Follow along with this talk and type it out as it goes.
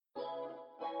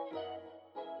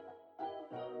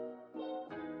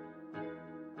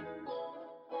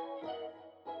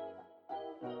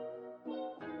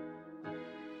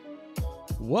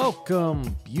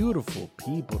Welcome, beautiful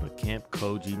people, to Camp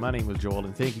Koji. My name is Joel,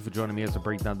 and thank you for joining me as I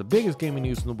break down the biggest gaming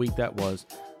news from the week that was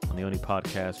on the only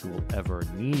podcast you will ever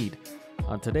need.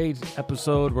 On today's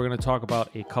episode, we're going to talk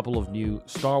about a couple of new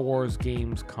Star Wars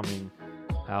games coming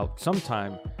out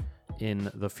sometime in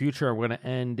the future. We're going to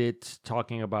end it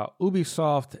talking about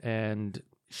Ubisoft and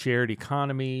shared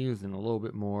economies and a little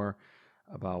bit more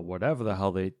about whatever the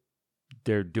hell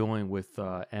they're doing with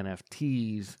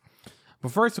NFTs.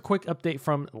 But first, a quick update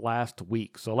from last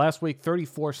week. So last week,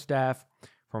 34 staff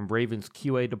from Raven's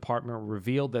QA department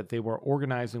revealed that they were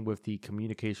organizing with the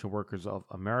Communication Workers of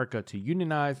America to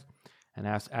unionize and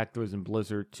asked Activision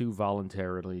Blizzard to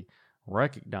voluntarily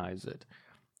recognize it.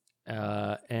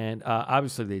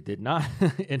 Obviously they did not.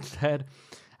 Instead,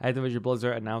 Activision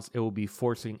Blizzard announced it will be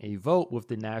forcing a vote with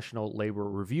the National Labor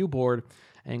Review Board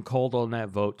and called on that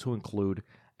vote to include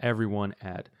everyone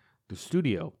at the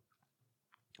studio.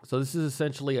 So this is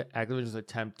essentially Activision's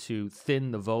attempt to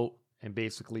thin the vote and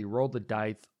basically roll the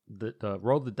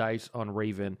dice on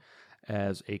Raven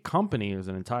as a company, as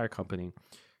an entire company,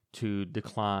 to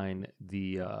decline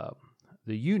the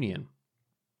union.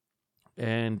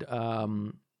 And I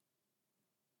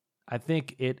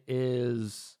think it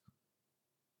is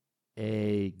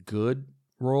a good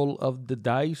roll of the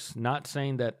dice. Not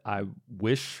saying that I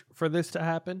wish for this to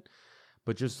happen,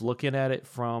 but just looking at it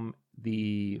from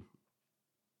the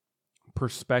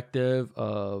perspective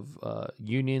of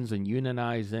unions and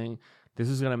unionizing, this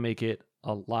is going to make it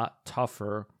a lot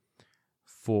tougher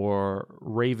for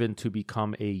Raven to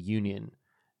become a union.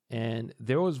 And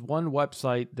there was one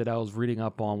website that I was reading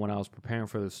up on when I was preparing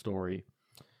for this story,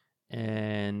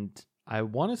 and I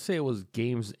want to say it was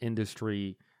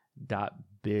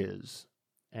gamesindustry.biz,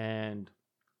 and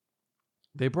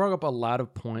they brought up a lot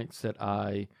of points that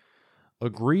I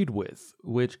agreed with,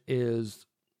 which is,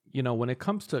 when it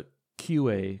comes to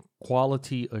QA,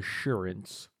 quality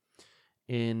assurance,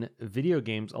 in video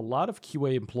games, a lot of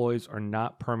QA employees are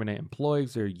not permanent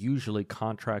employees. They're usually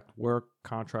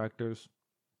contractors.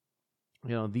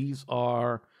 These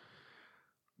are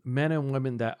men and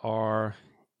women that are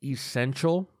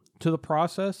essential to the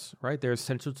process, right? They're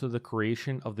essential to the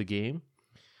creation of the game,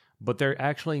 but they're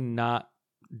actually not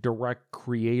direct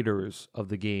creators of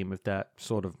the game, if that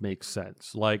sort of makes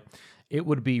sense. Like, it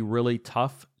would be really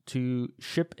tough to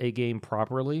ship a game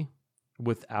properly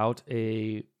without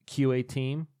a QA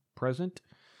team present.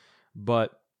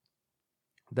 But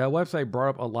that website brought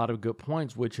up a lot of good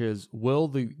points, which is, will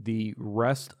the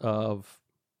rest of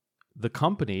the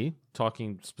company,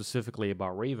 talking specifically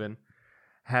about Raven,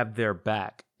 have their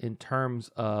back in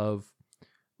terms of,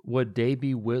 would they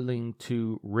be willing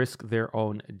to risk their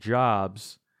own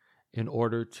jobs in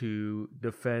order to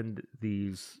defend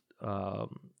these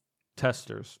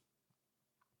testers?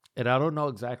 And I don't know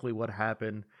exactly what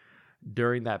happened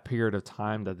during that period of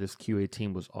time that this QA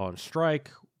team was on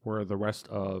strike. Were the rest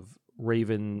of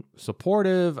Raven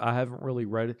supportive? I haven't really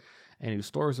read any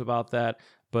stories about that,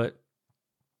 but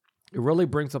it really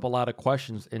brings up a lot of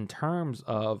questions in terms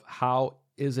of how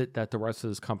is it that the rest of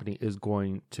this company is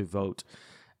going to vote.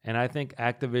 And I think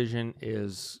Activision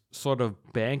is sort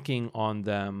of banking on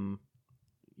them,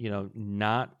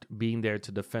 not being there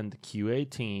to defend the QA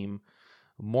team,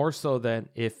 more so than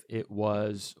if it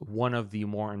was one of the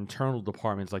more internal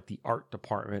departments, like the art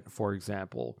department, for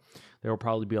example. There will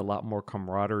probably be a lot more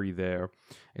camaraderie there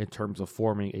in terms of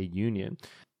forming a union.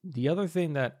 The other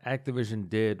thing that Activision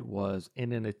did was,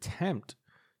 in an attempt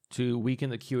to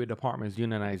weaken the QA department's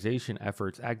unionization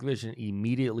efforts, Activision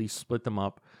immediately split them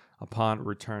up upon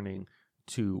returning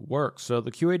to work. So the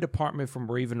QA department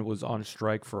from Raven was on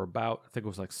strike for about, I think it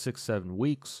was like 6-7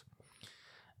 weeks.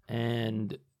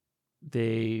 And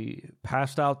they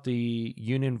passed out the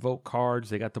union vote cards.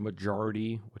 They got the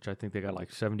majority, which I think they got like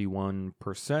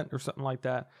 71% or something like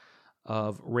that,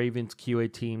 of Raven's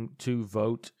QA team to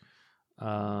vote.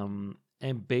 And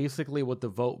basically what the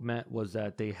vote meant was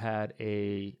that they had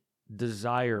a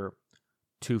desire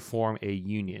to form a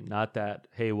union. Not that,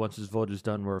 hey, once this vote is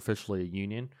done, we're officially a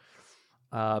union.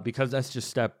 Because that's just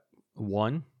step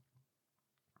one.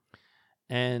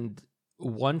 And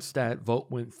once that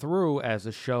vote went through, as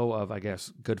a show of, I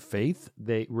guess, good faith,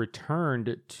 they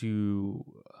returned to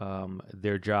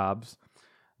their jobs.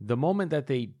 The moment that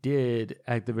they did,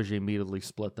 Activision immediately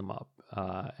split them up.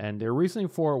 And their reasoning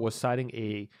for it was citing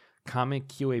a common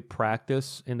QA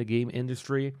practice in the game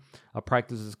industry. A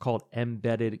practice is called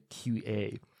embedded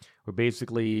QA, where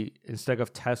basically, instead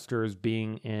of testers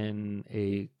being in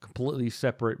a completely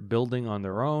separate building on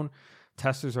their own,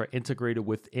 testers are integrated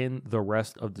within the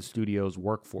rest of the studio's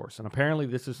workforce. And apparently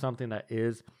this is something that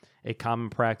is a common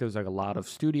practice, like a lot of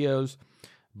studios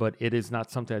but it is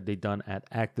not something that they've done at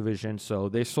Activision. So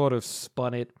they sort of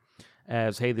spun it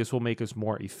as, hey, this will make us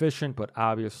more efficient, but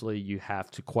obviously you have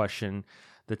to question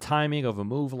the timing of a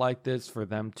move like this for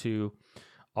them to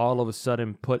all of a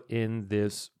sudden put in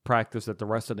this practice that the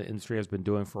rest of the industry has been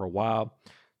doing for a while,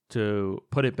 to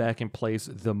put it back in place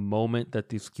the moment that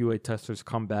these QA testers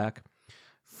come back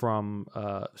from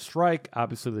strike.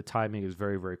 Obviously, the timing is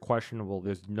very, very questionable.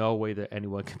 There's no way that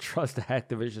anyone can trust that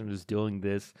Activision is doing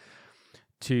this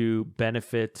to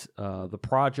benefit the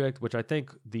project, which I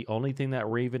think the only thing that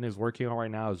Raven is working on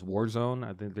right now is Warzone.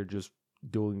 I think they're just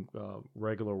doing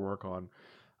regular work on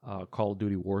Call of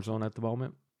Duty Warzone at the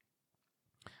moment.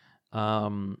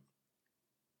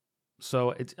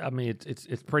 So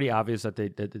it's pretty obvious that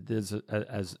it is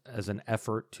as an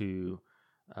effort to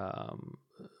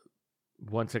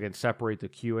once again separate the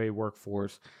QA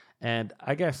workforce. And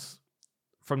I guess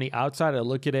from the outside, I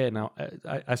look at it and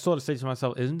I sort of say to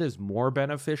myself, isn't this more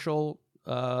beneficial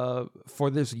for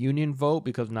this union vote?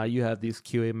 Because now you have these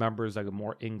QA members that are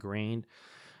more ingrained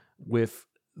with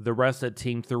the rest of the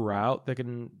team throughout, that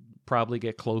can probably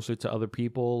get closer to other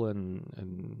people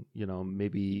and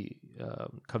maybe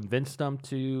convince them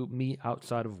to meet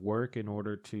outside of work in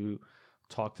order to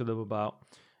talk to them about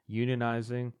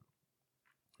unionizing.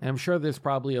 And I'm sure there's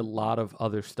probably a lot of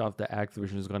other stuff that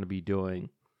Activision is going to be doing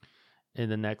in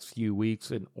the next few weeks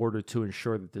in order to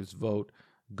ensure that this vote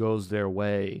goes their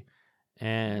way.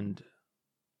 And,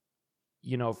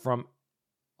 from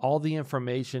all the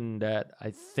information that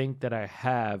I think that I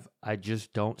have, I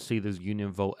just don't see this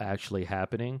union vote actually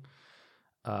happening.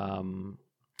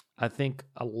 I think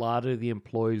a lot of the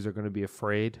employees are going to be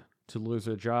afraid to lose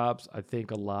their jobs. I think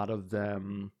a lot of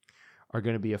them are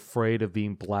going to be afraid of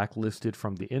being blacklisted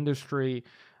from the industry.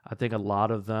 I think a lot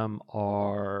of them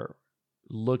are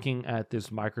looking at this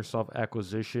Microsoft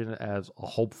acquisition as a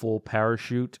hopeful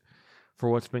parachute for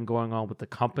what's been going on with the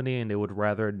company, and they would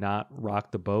rather not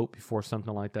rock the boat before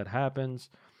something like that happens.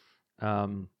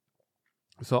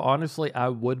 So honestly, I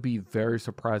would be very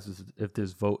surprised if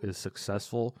this vote is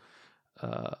successful.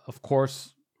 Of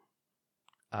course,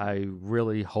 I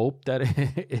really hope that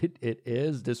it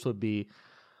is. This would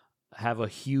have a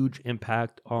huge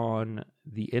impact on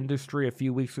the industry. A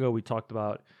few weeks ago, we talked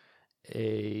about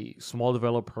a small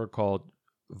developer called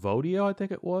Vodio, I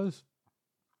think it was,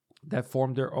 that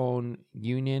formed their own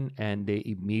union, and they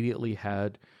immediately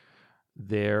had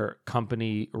their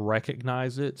company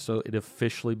recognize it. So it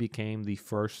officially became the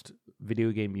first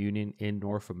video game union in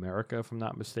North America, if I'm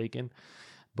not mistaken.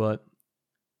 But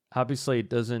obviously it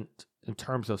doesn't, in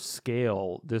terms of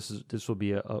scale, this will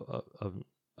be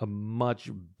a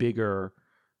much bigger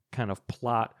kind of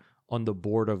plot on the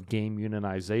board of game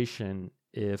unionization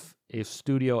if a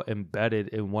studio embedded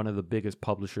in one of the biggest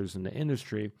publishers in the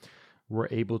industry were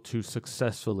able to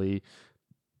successfully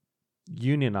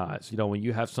unionize. When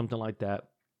you have something like that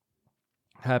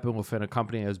happen within a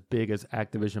company as big as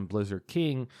Activision Blizzard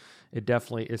King, it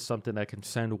definitely is something that can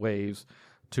send waves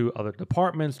to other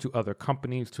departments, to other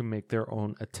companies to make their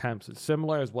own attempts. It's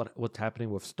similar as what's happening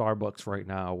with Starbucks right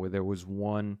now, where there was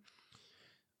one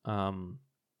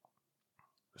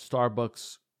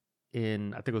Starbucks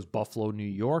in, I think it was Buffalo, New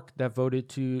York, that voted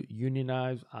to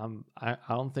unionize. I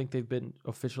don't think they've been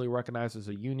officially recognized as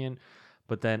a union,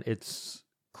 but then it's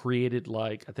created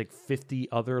I think 50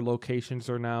 other locations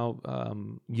are now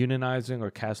unionizing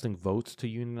or casting votes to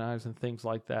unionize and things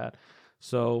like that.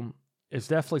 So it's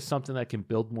definitely something that can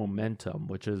build momentum,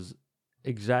 which is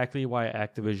exactly why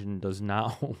Activision does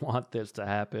not want this to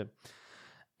happen.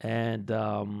 And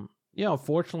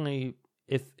fortunately,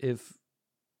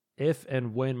 if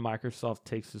and when Microsoft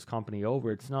takes this company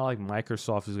over, it's not like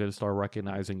Microsoft is going to start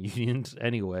recognizing unions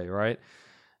anyway, right?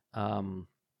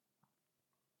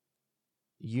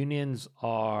 Unions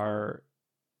are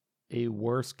a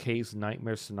worst case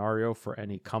nightmare scenario for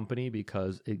any company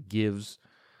because it gives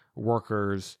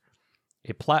workers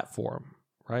a platform,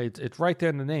 right? It's right there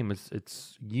in the name.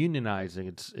 It's unionizing.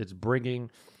 It's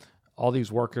bringing all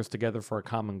these workers together for a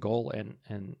common goal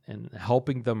and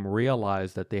helping them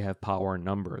realize that they have power in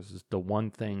numbers. Is the one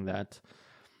thing that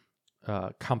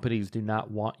companies do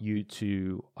not want you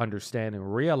to understand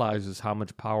and realize is how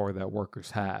much power that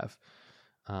workers have,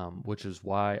 which is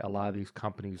why a lot of these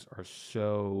companies are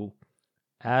so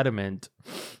adamant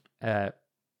at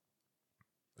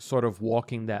sort of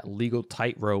walking that legal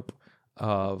tightrope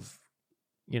of,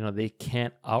 they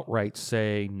can't outright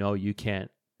say, no, you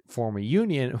can't form a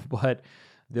union, but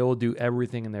they will do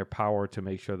everything in their power to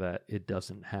make sure that it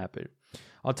doesn't happen.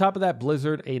 On top of that,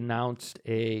 Blizzard announced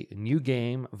a new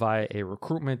game via a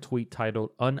recruitment tweet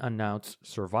titled Unannounced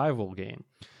Survival Game.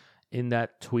 In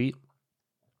that tweet,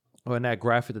 or in that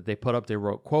graphic that they put up, they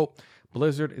wrote, quote,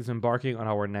 Blizzard is embarking on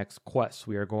our next quest.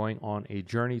 We are going on a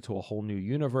journey to a whole new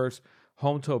universe,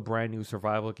 home to a brand new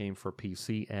survival game for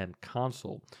PC and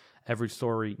console. Every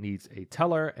story needs a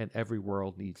teller, and every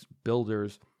world needs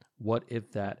builders. What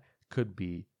if that could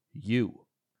be you?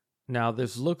 Now,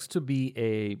 this looks to be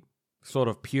a sort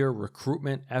of pure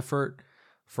recruitment effort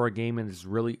for a game in its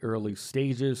really early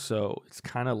stages, so it's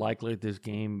kind of likely this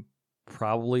game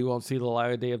probably won't see the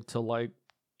light of day until like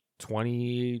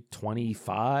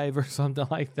 2025 or something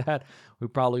like that. We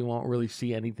probably won't really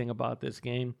see anything about this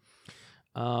game.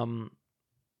 I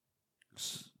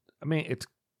mean,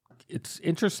 it's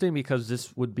interesting because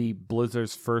this would be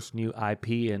Blizzard's first new IP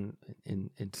in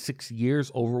 6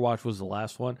 years. Overwatch was the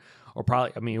last one, or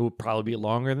probably, I mean, it would probably be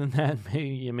longer than that.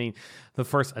 Maybe, I mean, the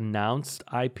first announced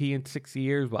IP in 6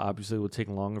 years, but obviously it would take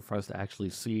longer for us to actually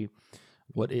see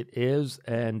what it is,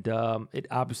 and it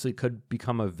obviously could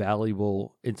become a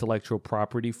valuable intellectual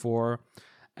property for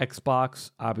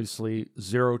Xbox. Obviously,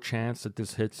 zero chance that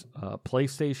this hits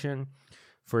PlayStation,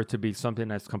 for it to be something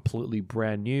that's completely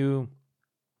brand new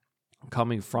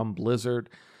coming from Blizzard.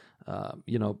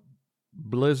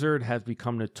 Blizzard has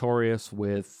become notorious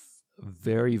with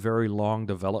very, very long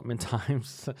development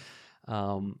times.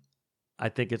 I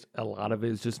think a lot of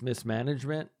it is just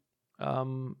mismanagement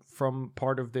from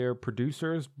part of their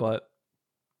producers, but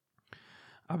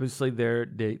obviously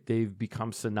they've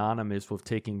become synonymous with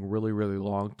taking really, really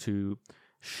long to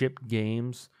ship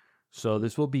games. So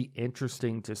this will be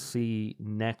interesting to see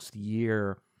next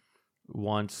year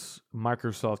once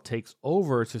Microsoft takes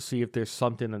over, to see if there's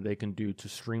something that they can do to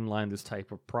streamline this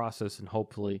type of process and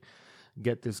hopefully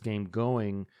get this game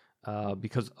going,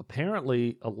 because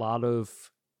apparently a lot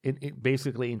of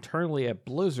basically internally at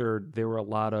Blizzard, there were a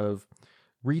lot of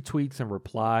retweets and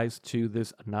replies to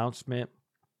this announcement,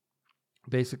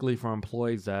 basically from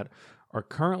employees that are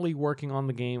currently working on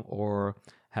the game or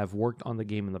have worked on the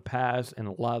game in the past, and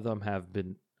a lot of them have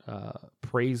been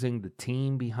praising the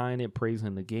team behind it,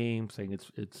 praising the game, saying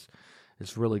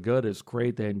it's really good, it's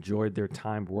great, they enjoyed their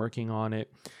time working on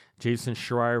it. Jason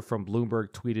Schreier from Bloomberg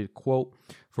tweeted, quote,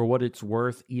 for what it's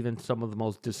worth, even some of the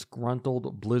most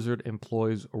disgruntled Blizzard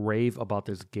employees rave about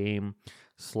this game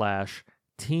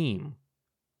 / team.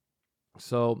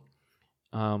 So,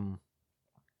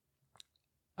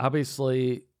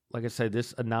 obviously, like I said,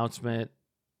 this announcement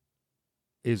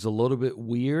is a little bit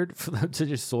weird for them to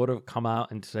just sort of come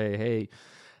out and say, hey,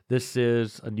 this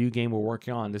is a new game we're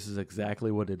working on. This is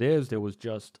exactly what it is. There was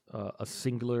just a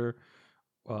singular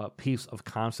piece of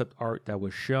concept art that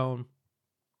was shown.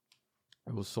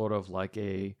 It was sort of like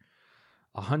a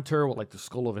hunter with like the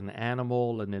skull of an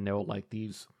animal, and then there were like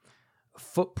these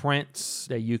footprints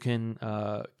that you can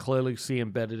clearly see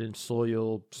embedded in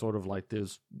soil, sort of like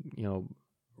this,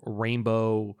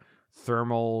 rainbow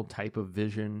thermal type of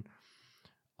vision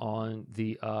on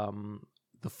the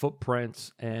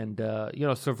footprints. And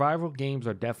survival games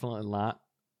are definitely not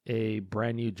a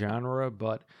brand new genre,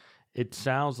 but it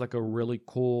sounds like a really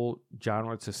cool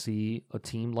genre to see a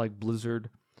team like Blizzard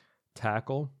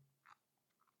tackle.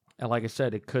 And like I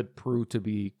said, it could prove to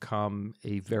become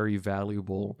a very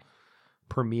valuable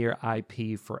premier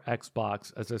IP for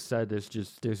Xbox. As I said,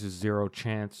 there's a zero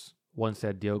chance once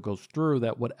that deal goes through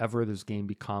that whatever this game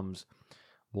becomes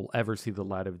will ever see the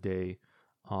light of day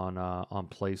on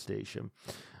PlayStation.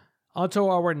 On to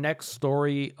our next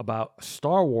story about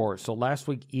Star Wars. So last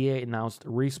week, EA announced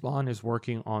Respawn is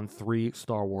working on 3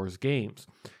 Star Wars games.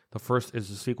 The first is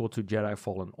a sequel to Jedi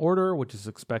Fallen Order, which is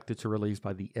expected to release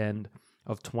by the end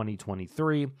of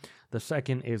 2023. The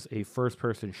second is a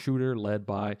first-person shooter led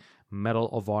by Medal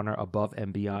of Honor Above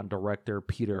and Beyond director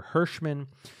Peter Hirschman.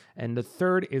 And the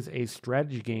third is a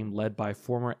strategy game led by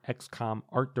former XCOM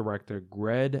art director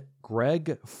Greg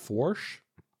Forsch,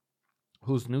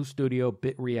 whose new studio,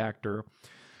 Bit Reactor,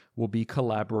 will be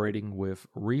collaborating with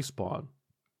Respawn.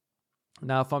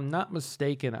 Now, if I'm not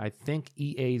mistaken, I think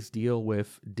EA's deal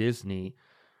with Disney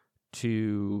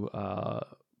to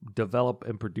develop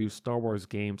and produce Star Wars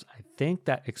games, I think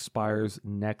that expires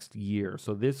next year.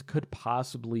 So this could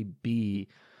possibly be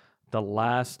the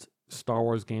last Star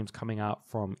Wars games coming out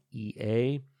from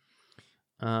EA.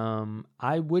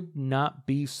 I would not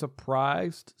be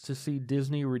surprised to see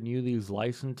Disney renew these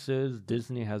licenses.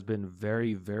 Disney has been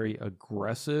very, very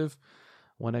aggressive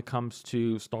when it comes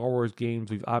to Star Wars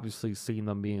games. We've obviously seen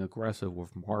them being aggressive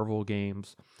with Marvel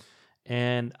games.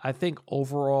 And I think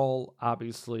overall,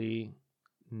 obviously,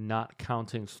 not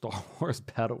counting Star Wars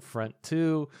Battlefront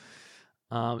 2,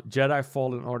 Jedi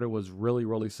Fallen Order was really,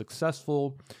 really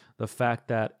successful. The fact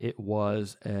that it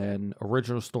was an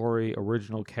original story,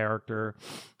 original character,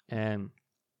 and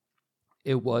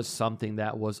it was something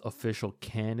that was official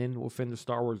canon within the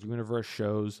Star Wars universe,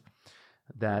 shows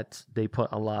that they put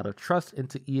a lot of trust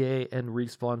into EA and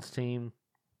Respawn's team.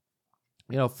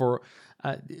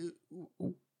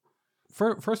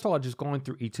 First of all, just going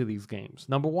through each of these games.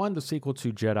 Number one, the sequel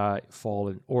to Jedi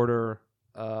Fallen Order,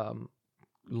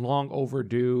 long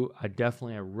overdue. I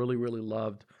really, really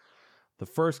loved the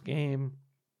first game.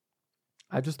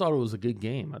 I just thought it was a good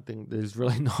game. I think there's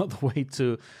really no other way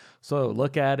to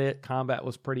look at it. Combat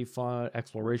was pretty fun.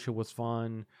 Exploration was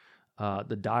fun.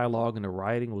 The dialogue and the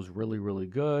writing was really, really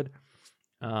good.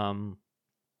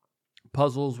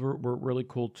 Puzzles were really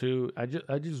cool too. I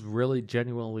just really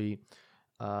genuinely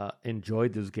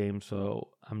enjoyed this game. So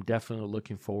I'm definitely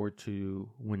looking forward to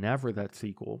whenever that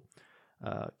sequel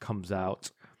comes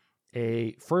out.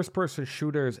 A first-person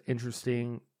shooter is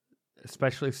interesting,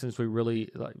 especially since we really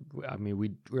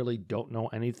don't know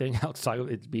anything outside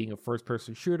of it being a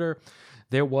first-person shooter.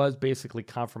 There was basically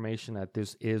confirmation that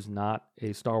this is not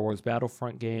a Star Wars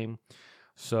Battlefront game.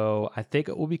 So I think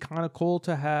it will be kind of cool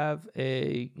to have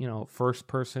a,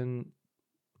 first-person,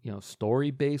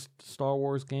 story-based Star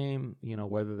Wars game,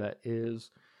 whether that is,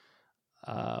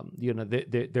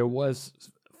 there was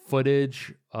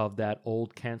footage of that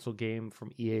old canceled game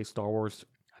from EA Star Wars.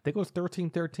 I think it was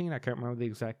 1313. I can't remember the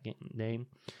exact name.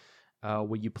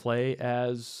 Where you play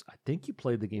as, I think you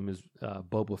played the game as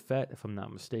Boba Fett, if I'm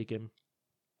not mistaken.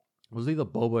 It was either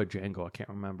Boba or Jango. I can't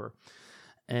remember.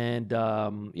 And,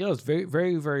 it was very,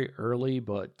 very, very early,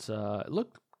 but it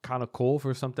looked kind of cool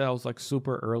for something that was like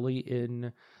super early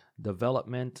in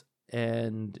development.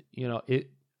 And,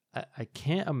 I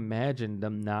can't imagine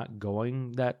them not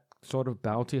going that sort of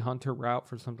bounty hunter route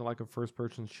for something like a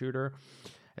first-person shooter,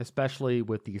 especially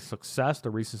with the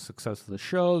recent success of the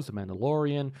shows, The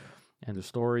Mandalorian, and the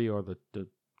story or the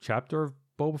chapter of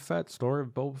Boba Fett, story of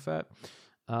Boba Fett.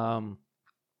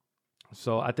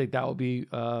 So I think that would be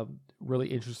really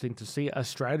interesting to see. A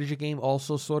strategy game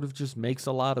also sort of just makes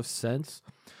a lot of sense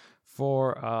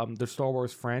for the Star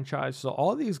Wars franchise. So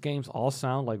all these games all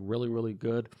sound like really, really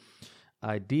good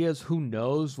ideas. Who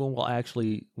knows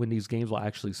when these games will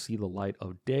actually see the light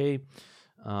of day.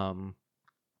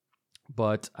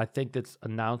 But I think this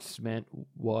announcement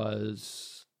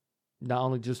was not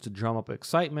only just to drum up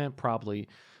excitement, probably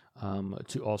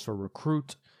to also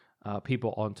recruit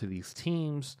people onto these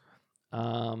teams.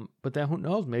 But then who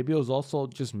knows? Maybe it was also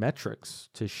just metrics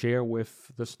to share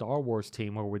with the Star Wars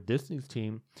team or with Disney's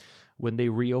team when they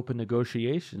reopen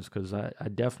negotiations, because I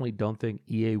definitely don't think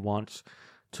EA wants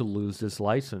to lose this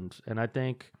license. And I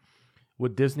think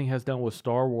what Disney has done with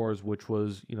Star Wars, which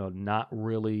was, not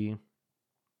really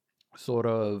sort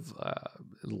of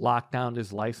lock down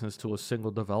this license to a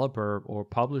single developer or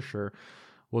publisher,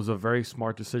 was a very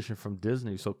smart decision from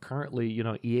Disney. So currently,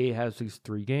 EA has these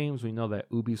 3 games. We know that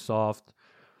Ubisoft,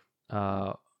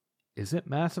 is it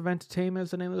Massive Entertainment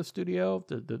is the name of the studio?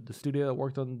 The studio that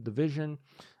worked on Division.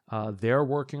 They're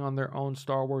working on their own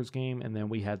Star Wars game. And then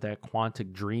we had that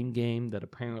Quantic Dream game that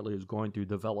apparently is going through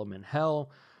development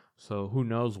hell. So who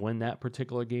knows when that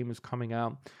particular game is coming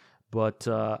out. But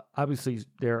obviously,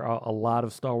 there are a lot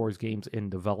of Star Wars games in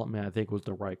development. I think it was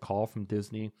the right call from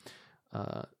Disney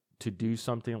to do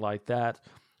something like that.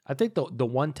 I think the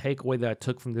one takeaway that I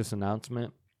took from this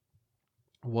announcement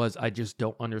was I just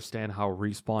don't understand how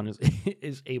Respawn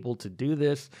is able to do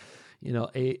this.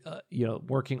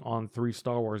 Working on 3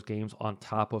 Star Wars games on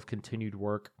top of continued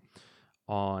work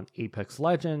on Apex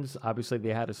Legends. Obviously,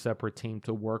 they had a separate team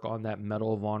to work on that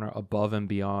Medal of Honor Above and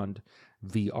Beyond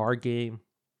VR game.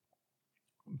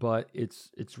 But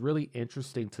it's really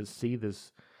interesting to see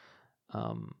this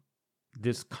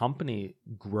this company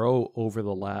grow over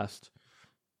the last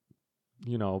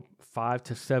 5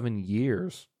 to 7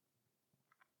 years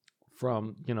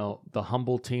from the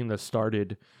humble team that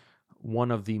started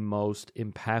one of the most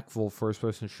impactful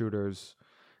first-person shooters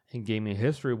in gaming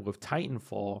history with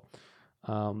Titanfall,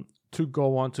 to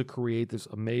go on to create this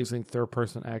amazing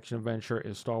third-person action adventure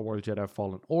in Star Wars Jedi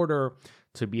Fallen Order,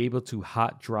 to be able to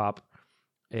hot drop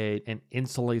an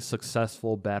instantly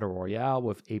successful battle royale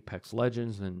with Apex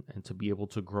Legends, and to be able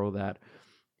to grow that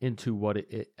into what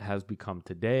it has become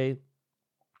today,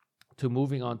 to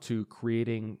moving on to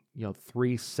creating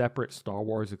 3 separate Star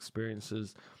Wars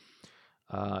experiences.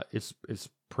 It's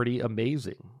pretty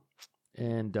amazing.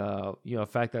 And the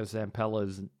fact that Zampella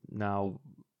is now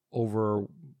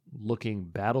overlooking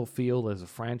Battlefield as a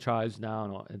franchise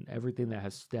now, and everything that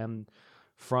has stemmed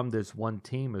from this one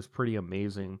team is pretty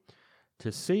amazing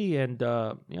to see. And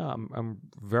I'm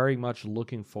very much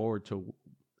looking forward to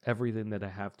everything that I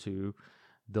have to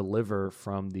deliver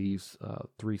from these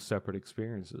 3 separate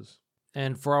experiences.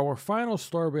 And for our final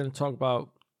story, we're going to talk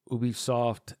about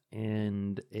Ubisoft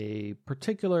in a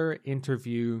particular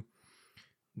interview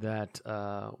that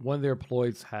one of their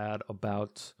employees had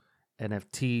about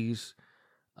NFTs.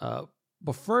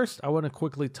 But first, I want to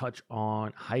quickly touch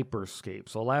on Hyperscape.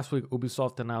 So last week,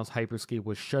 Ubisoft announced Hyperscape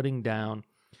was shutting down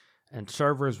and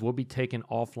servers will be taken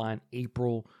offline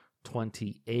April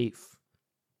 28th.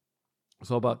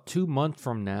 So about 2 months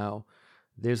from now,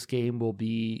 this game will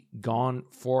be gone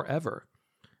forever.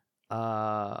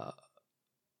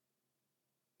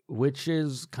 Which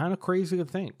is kind of crazy to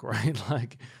think, right?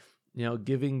 Like,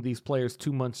 giving these players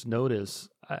 2 months notice.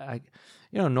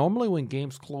 Normally when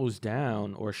games close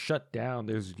down or shut down,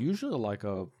 there's usually like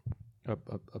a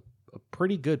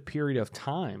pretty good period of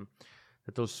time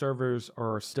that those servers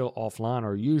are still offline,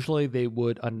 or usually they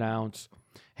would announce,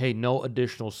 hey, no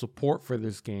additional support for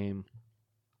this game,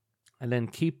 and then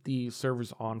keep the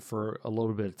servers on for a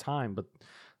little bit of time. But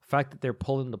the fact that they're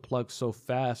pulling the plug so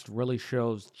fast really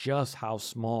shows just how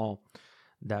small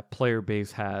that player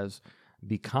base has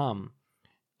become.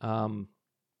 What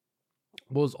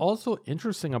was also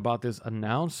interesting about this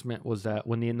announcement was that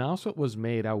when the announcement was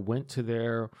made, I went to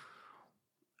their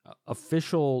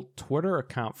official Twitter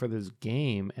account for this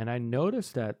game, and I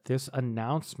noticed that this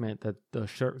announcement that the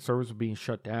servers were being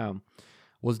shut down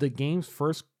was the game's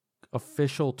first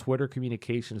official Twitter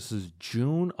communication. This is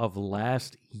June of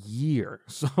last year.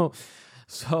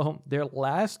 So their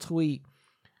last tweet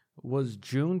was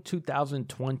June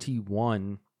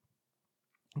 2021,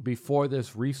 before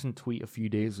this recent tweet a few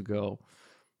days ago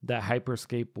that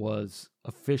Hyperscape was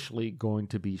officially going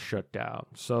to be shut down.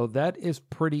 So that is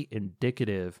pretty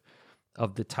indicative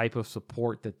of the type of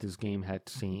support that this game had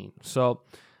seen. So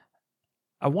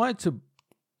I wanted to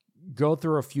go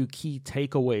through a few key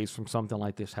takeaways from something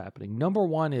like this happening. Number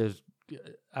one is,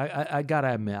 I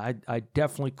gotta admit, I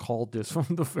definitely called this from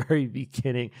the very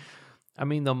beginning. I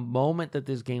mean, the moment that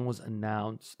this game was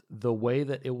announced, the way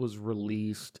that it was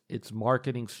released, its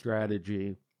marketing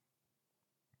strategy.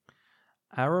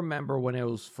 I remember when it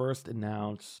was first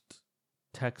announced,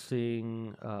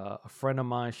 texting a friend of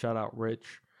mine, shout out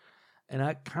Rich, and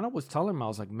I kind of was telling him, I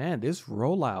was like, man, this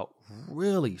rollout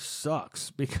really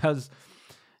sucks, because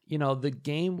the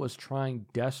game was trying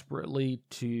desperately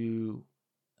to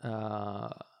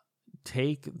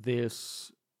take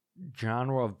this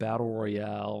genre of battle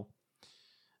royale,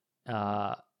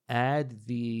 add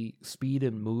the speed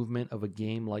and movement of a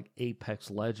game like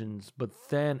Apex Legends, but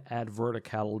then add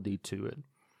verticality to it.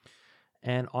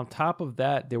 And on top of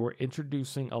that, they were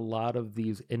introducing a lot of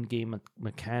these in-game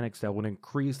mechanics that would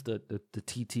increase the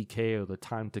TTK, or the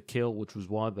time to kill, which was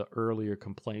one of the earlier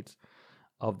complaints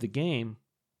of the game.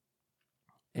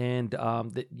 And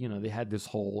they had this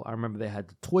whole, I remember they had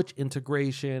the Twitch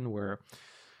integration where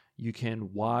you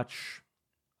can watch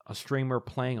a streamer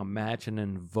playing a match and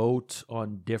then vote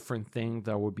on different things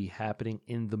that would be happening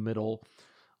in the middle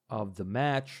of the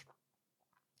match.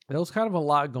 There was kind of a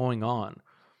lot going on.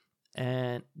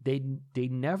 And they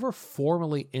never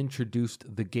formally introduced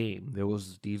the game. There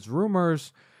was these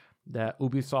rumors that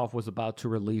Ubisoft was about to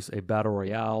release a battle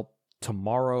royale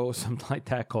tomorrow, something like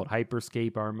that, called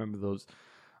Hyperscape. I remember those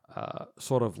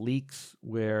sort of leaks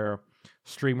where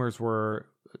streamers were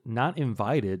not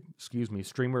invited,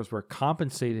 streamers were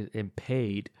compensated and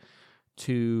paid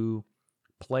to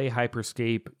play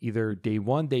Hyperscape either day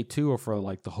one, day two, or for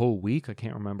like the whole week. I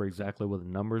can't remember exactly what the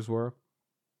numbers were.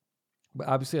 But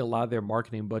obviously a lot of their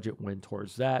marketing budget went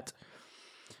towards that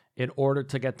in order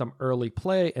to get them early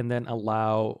play, and then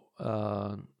allow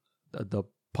the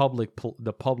public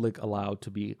allowed to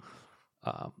be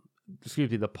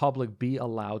the public be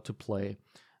allowed to play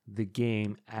the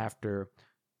game after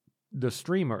the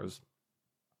streamers.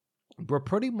 But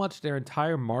pretty much their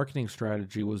entire marketing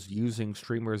strategy was using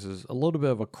streamers as a little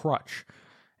bit of a crutch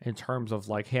in terms of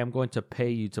like, hey, I'm going to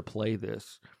pay you to play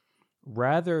this,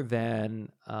 rather than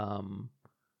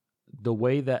the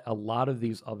way that a lot of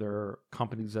these other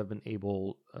companies have been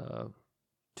able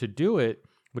to do it,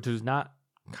 which is not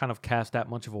kind of cast that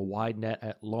much of a wide net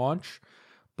at launch,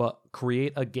 but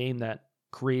create a game that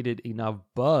created enough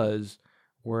buzz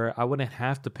where I wouldn't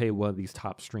have to pay one of these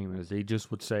top streamers. They just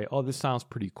would say, oh, this sounds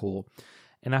pretty cool.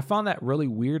 And I found that really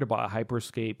weird about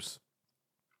Hyperscape's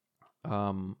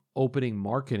opening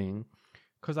marketing,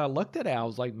 because I looked at it, I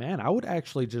was like, man, I would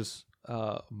actually just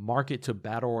market to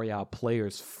Battle Royale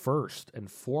players first and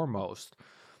foremost,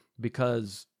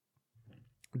 because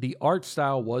the art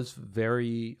style was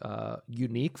very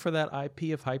unique for that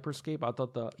IP of Hyperscape. I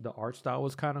thought the art style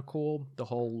was kind of cool, the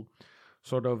whole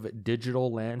sort of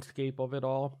digital landscape of it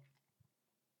all.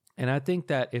 And I think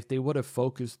that if they would have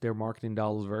focused their marketing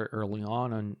dollars very early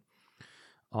on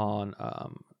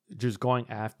just going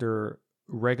after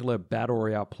regular Battle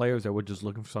Royale players that were just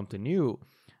looking for something new,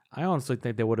 I honestly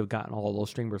think they would have gotten all those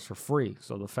streamers for free.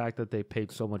 So the fact that they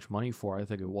paid so much money for it, I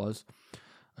think it was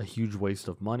a huge waste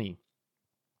of money.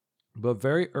 But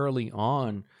very early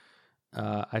on,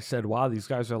 I said, wow, these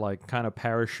guys are like kind of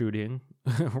parachuting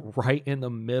right in the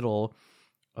middle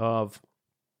of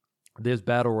this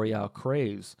Battle Royale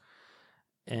craze.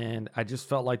 And I just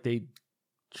felt like they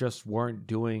just weren't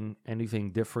doing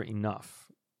anything different enough.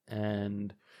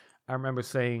 And I remember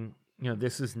saying,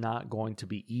 this is not going to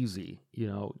be easy.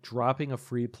 Dropping a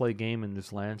free-to-play game in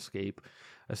this landscape,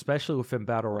 especially within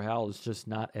Battle Royale, is just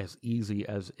not as easy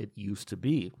as it used to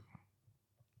be.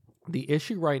 The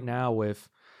issue right now with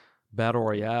Battle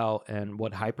Royale and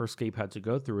what Hyperscape had to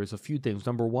go through is a few things.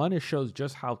 Number one, it shows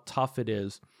just how tough it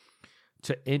is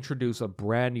to introduce a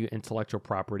brand new intellectual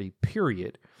property,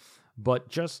 period. But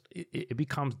just it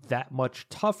becomes that much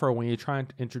tougher when you're trying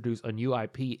to introduce a new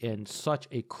IP in such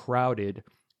a crowded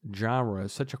genre,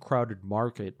 such a crowded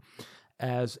market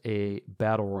as a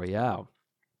Battle Royale.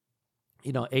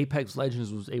 Apex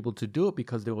Legends was able to do it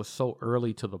because they were so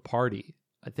early to the party.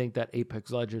 I think that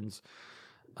Apex Legends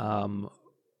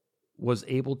was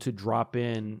able to drop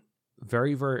in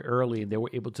very, very early, and they were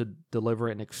able to deliver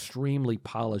an extremely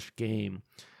polished game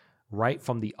right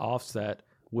from the offset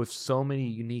with so many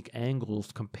unique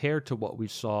angles compared to what we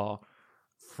saw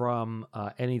from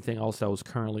anything else that was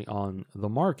currently on the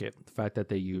market. The fact that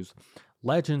they use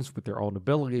legends with their own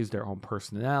abilities, their own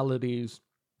personalities,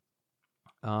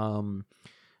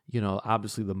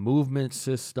 obviously the movement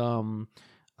system,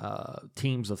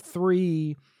 teams of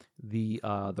 3, the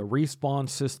respawn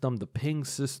system, the ping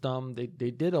system.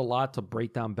 They did a lot to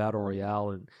break down Battle Royale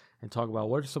and talk about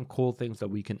what are some cool things that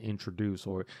we can introduce.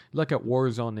 Or look at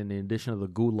Warzone in the addition of the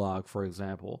Gulag, for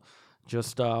example.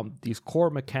 Just these core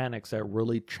mechanics that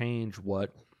really change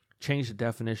the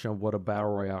definition of what a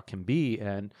Battle Royale can be.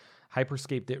 And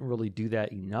Hyperscape didn't really do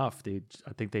that enough. I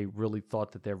think they really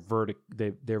thought that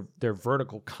their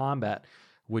vertical combat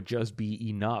would just be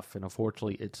enough, and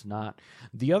unfortunately it's not.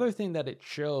 The other thing that it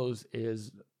shows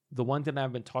is the one thing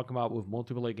I've been talking about with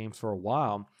multiplayer games for a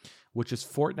while, which is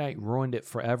Fortnite ruined it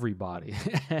for everybody.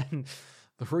 And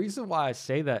the reason why I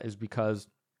say that is because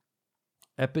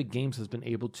Epic Games has been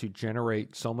able to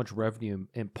generate so much revenue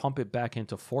and pump it back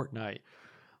into Fortnite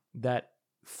that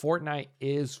Fortnite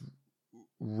is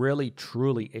really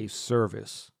truly a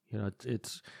service.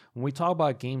 It's when we talk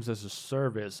about games as a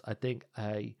service, I think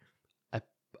I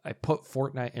put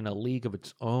Fortnite in a league of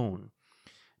its own,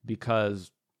 because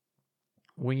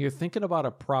when you're thinking about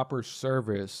a proper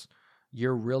service,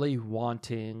 you're really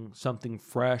wanting something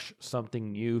fresh,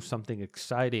 something new, something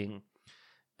exciting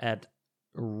at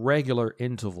regular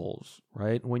intervals,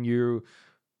 right? When you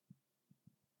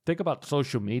think about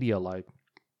social media like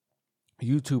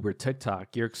YouTube or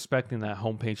TikTok, you're expecting that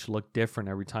homepage to look different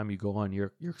every time you go on.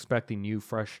 You're expecting new,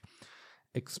 fresh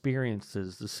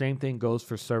experiences. The same thing goes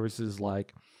for services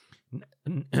like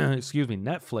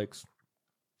Netflix,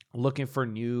 looking for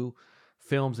new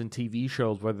films and TV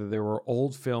shows, whether there were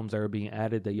old films that are being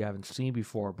added that you haven't seen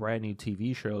before, brand new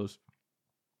TV shows.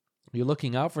 You're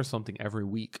looking out for something every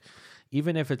week.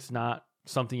 Even if it's not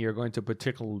something you're going to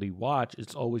particularly watch,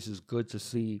 it's always as good to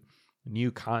see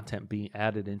new content being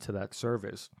added into that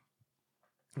service.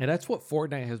 And that's what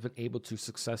Fortnite has been able to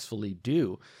successfully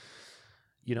do.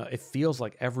 It feels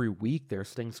like every week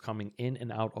there's things coming in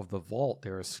and out of the vault.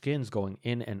 There are skins going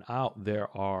in and out.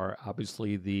 There are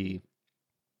obviously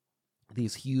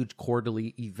these huge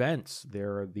quarterly events.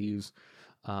 There are these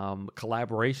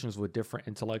collaborations with different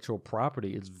intellectual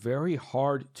property. It's very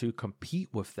hard to compete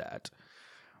with that.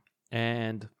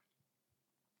 And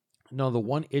the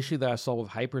one issue that I saw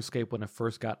with Hyperscape when it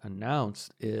first got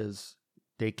announced is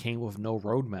they came with no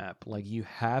roadmap. Like, you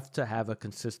have to have a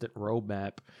consistent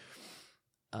roadmap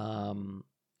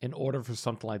in order for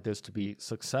something like this to be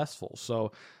successful.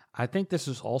 So I think this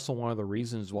is also one of the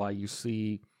reasons why you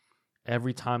see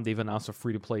every time they've announced a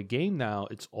free-to-play game now,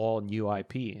 it's all new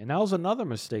IP. And that was another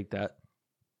mistake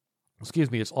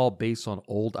it's all based on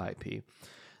old IP.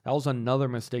 That was another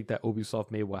mistake that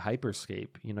Ubisoft made with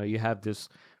Hyperscape. You have this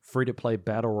free-to-play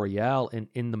Battle Royale, and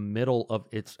in the middle of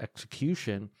its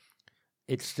execution,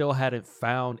 it still hadn't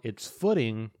found its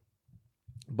footing,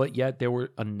 but yet they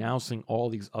were announcing all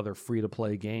these other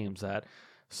free-to-play games that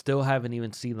still haven't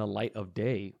even seen the light of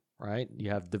day, right?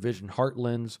 You have Division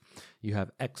Heartlands, you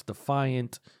have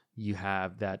XDefiant, you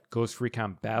have that Ghost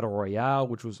Recon Battle Royale,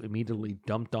 which was immediately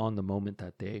dumped on the moment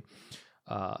that they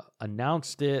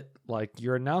announced it. Like,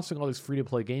 you're announcing all these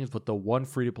free-to-play games, but the one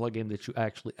free-to-play game that you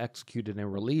actually executed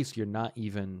and released, you're not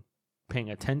even paying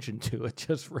attention to. It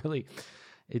just really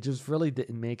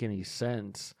didn't make any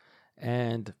sense.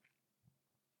 And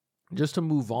just to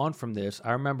move on from this,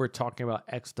 I remember talking about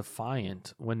X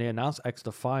Defiant. When they announced X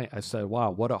Defiant, I said,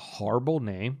 wow, what a horrible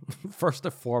name. First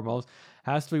and foremost,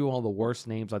 has to be one of the worst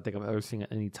names I think I've ever seen in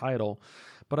any title.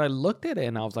 But I looked at it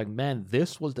and I was like, man,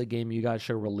 this was the game you guys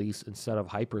should release instead of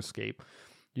Hyperscape.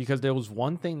 Because there was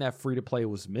one thing that free-to-play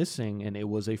was missing, and it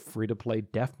was a free-to-play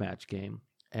deathmatch game.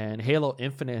 And Halo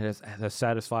Infinite has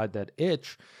satisfied that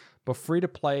itch. But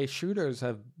free-to-play shooters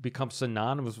have become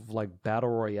synonymous with like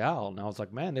Battle Royale. And I was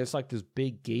like, man, there's like this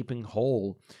big gaping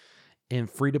hole in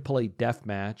free-to-play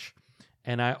deathmatch.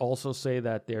 And I also say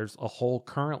that there's a hole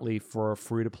currently for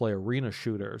free-to-play arena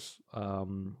shooters,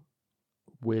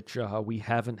 which we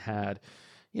haven't had.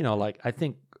 You know, like I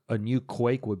think a new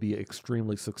Quake would be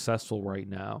extremely successful right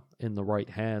now in the right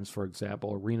hands, for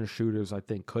example. Arena shooters, I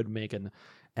think, could make an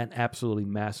absolutely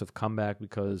massive comeback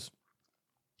because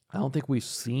I don't think we've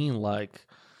seen like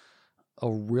a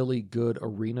really good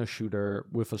arena shooter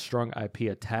with a strong IP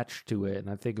attached to it. And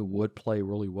I think it would play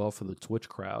really well for the Twitch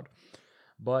crowd.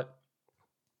 But,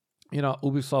 you know,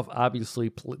 Ubisoft obviously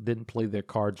didn't play their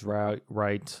cards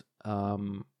right.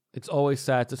 It's always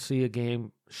sad to see a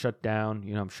game shut down.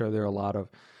 You know, I'm sure there are a lot of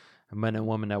men and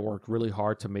women that worked really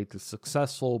hard to make this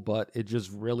successful, but it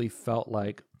just really felt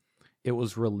like it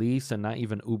was released and not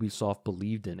even Ubisoft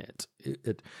believed in it.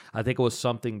 I think it was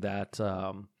something that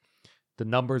the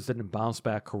numbers didn't bounce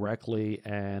back correctly,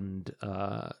 and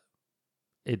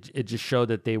it just showed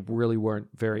that they really weren't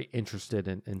very interested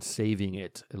in saving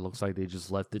it. It looks like they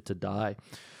just left it to die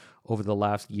over the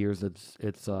last years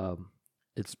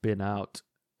it's been out.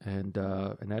 And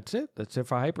that's it. That's it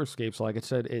for Hyperscape. So like I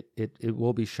said, it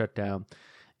will be shut down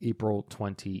April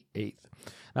 28th.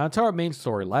 Now, to our main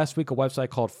story. Last week, a website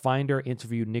called Finder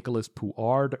interviewed Nicolas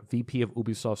Pouard, VP of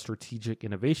Ubisoft Strategic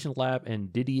Innovation Lab,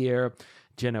 and Didier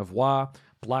Genevois,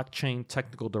 Blockchain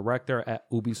Technical Director at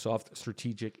Ubisoft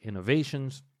Strategic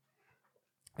Innovations.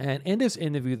 And in this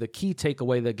interview, the key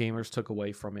takeaway that gamers took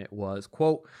away from it was,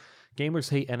 quote, gamers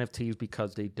hate NFTs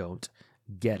because they don't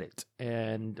get it.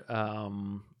 And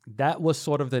that was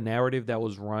sort of the narrative that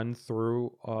was run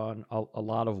through on a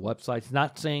lot of websites.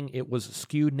 Not saying it was a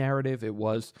skewed narrative. It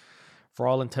was, for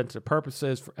all intents and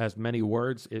purposes, as many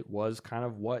words, it was kind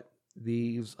of what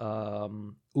these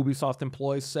Ubisoft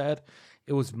employees said.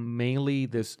 It was mainly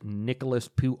this Nicolas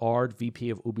Pouard, VP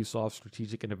of Ubisoft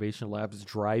Strategic Innovation Labs,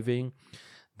 driving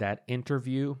that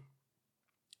interview.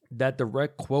 That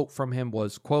direct quote from him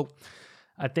was, quote,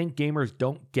 I think gamers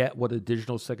don't get what a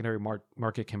digital secondary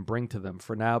market can bring to them.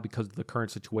 For now, because of the current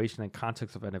situation and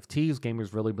context of NFTs,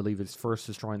 gamers really believe it's first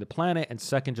destroying the planet and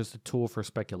second just a tool for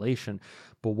speculation.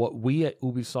 But what we at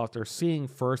Ubisoft are seeing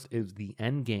first is the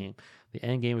end game. The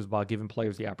end game is about giving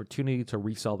players the opportunity to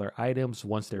resell their items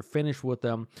once they're finished with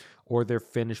them or they're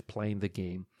finished playing the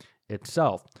game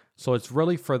itself. So it's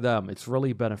really for them. It's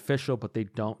really beneficial, but they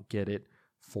don't get it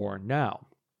for now.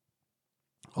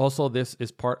 Also, this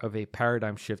is part of a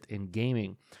paradigm shift in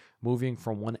gaming. Moving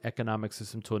from one economic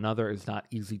system to another is not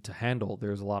easy to handle.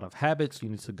 There's a lot of habits you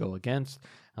need to go against.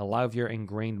 A lot of your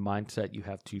ingrained mindset you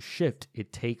have to shift.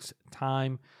 It takes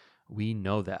time. We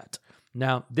know that.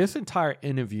 Now, this entire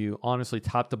interview, honestly,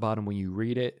 top to bottom, when you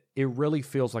read it, it really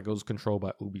feels like it was controlled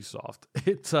by Ubisoft.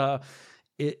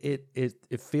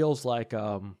 It feels like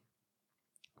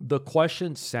the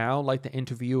questions sound like the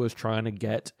interviewer is trying to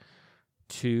get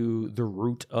to the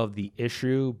root of the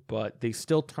issue, but they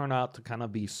still turn out to kind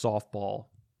of be softball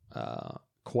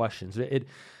questions. It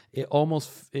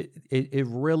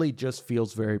really just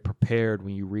feels very prepared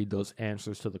when you read those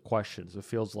answers to the questions. It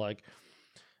feels like,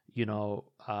 you know,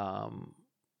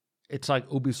 it's like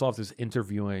Ubisoft is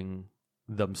interviewing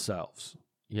themselves,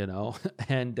 you know,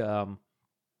 and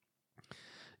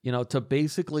you know, to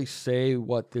basically say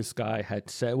what this guy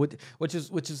had said, which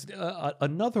is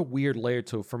another weird layer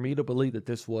to it, for me to believe that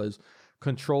this was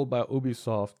controlled by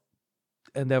Ubisoft,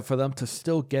 and that for them to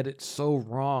still get it so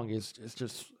wrong is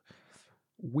just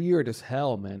weird as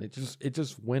hell, man. It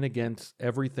just went against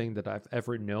everything that I've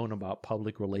ever known about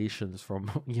public relations from,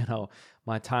 you know,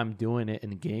 my time doing it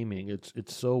in gaming.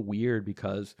 It's so weird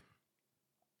because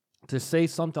to say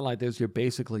something like this, you're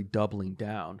basically doubling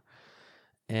down.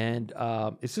 And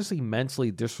it's just immensely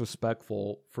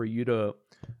disrespectful for you to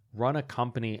run a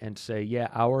company and say, yeah,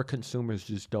 our consumers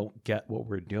just don't get what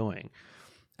we're doing.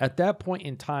 At that point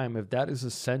in time, if that is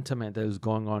a sentiment that is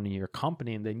going on in your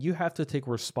company, then you have to take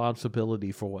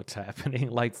responsibility for what's happening,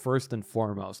 like first and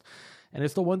foremost. And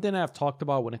it's the one thing I've talked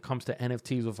about when it comes to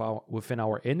NFTs within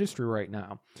our industry right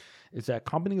now, is that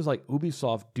companies like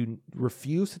Ubisoft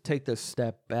refuse to take this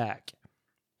step back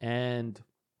and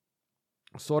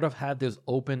sort of had this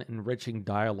open, enriching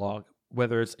dialogue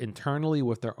whether it's internally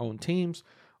with their own teams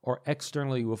or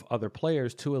externally with other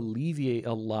players, to alleviate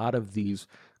a lot of these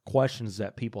questions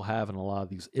that people have and a lot of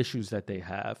these issues that they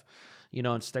have.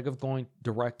 Instead of going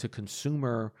direct to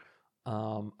consumer,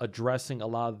 addressing a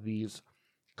lot of these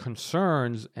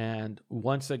concerns, and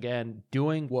once again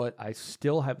doing what I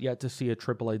still have yet to see a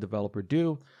AAA developer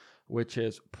do, which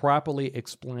is properly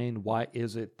explain why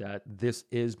is it that this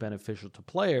is beneficial to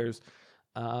players.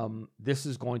 This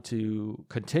is going to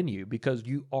continue because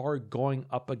you are going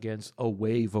up against a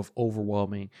wave of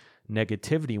overwhelming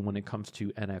negativity when it comes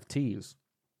to NFTs.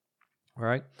 All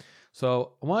right.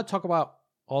 So I want to talk about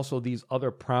also these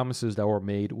other promises that were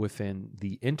made within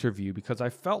the interview, because I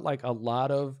felt like a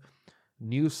lot of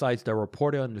news sites that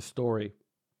reported on the story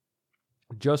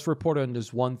just reported on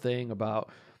this one thing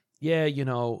about,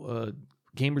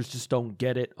 gamers just don't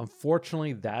get it.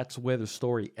 Unfortunately, that's where the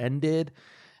story ended.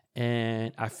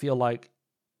 And I feel like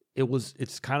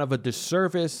it's kind of a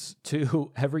disservice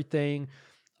to everything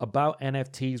about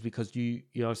NFTs, because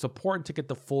it's important to get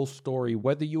the full story,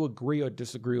 whether you agree or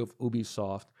disagree with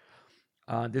Ubisoft.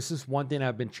 This is one thing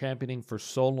I've been championing for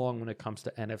so long when it comes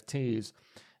to NFTs,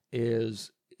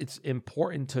 is it's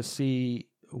important to see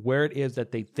where it is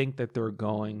that they think that they're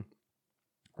going,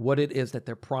 what it is that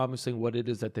they're promising, what it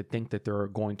is that they think that they're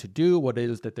going to do, what it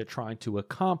is that they're trying to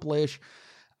accomplish.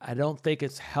 I don't think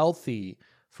it's healthy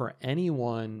for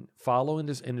anyone following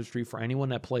this industry, for anyone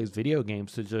that plays video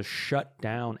games, to just shut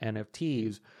down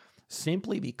NFTs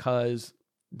simply because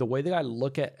the way that I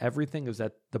look at everything is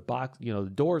that the box,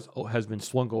 the doors has been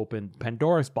swung open.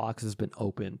 Pandora's box has been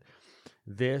opened.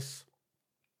 This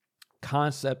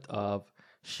concept of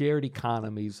shared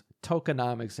economies,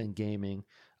 tokenomics in gaming,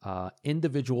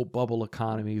 individual bubble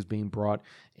economies being brought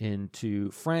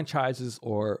into franchises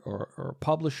or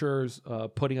publishers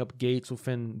putting up gates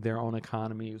within their own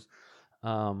economies,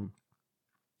 tradable,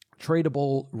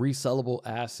 resellable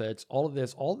assets, all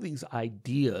of these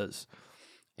ideas,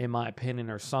 in my opinion,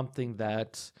 are something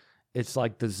that it's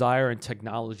like desire and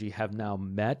technology have now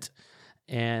met.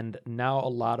 And now a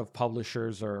lot of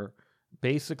publishers are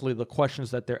basically, the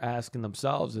questions that they're asking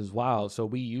themselves is, wow, so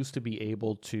we used to be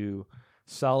able to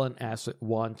sell an asset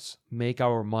once, make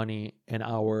our money, and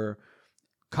our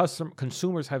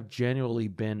consumers have genuinely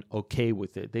been okay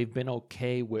with it. They've been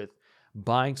okay with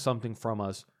buying something from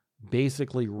us,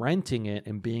 basically renting it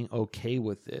and being okay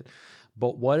with it.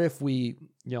 But what if we,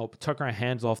 took our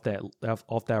hands off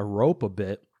that rope a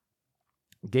bit,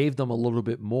 gave them a little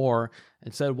bit more,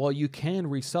 and said, well, you can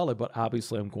resell it, but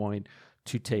obviously I'm going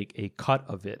to take a cut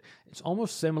of it. It's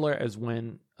almost similar as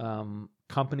when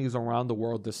companies around the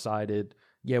world decided,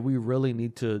 we really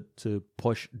need to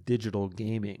push digital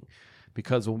gaming,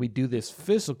 because when we do this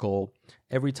physical,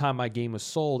 every time my game is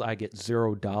sold, I get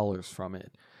 $0 from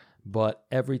it. But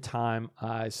every time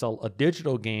I sell a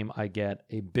digital game, I get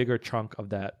a bigger chunk of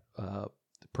that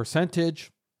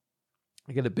percentage.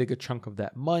 I get a bigger chunk of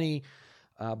that money.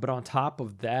 But on top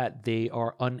of that, they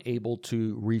are unable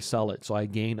to resell it. So I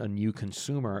gain a new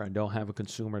consumer. I don't have a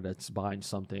consumer that's buying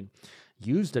something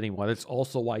used anymore. That's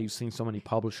also why you've seen so many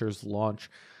publishers launch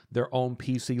their own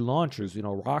PC launchers.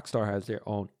 Rockstar has their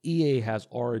own, EA has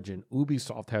Origin,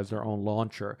 Ubisoft has their own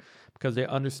launcher, because they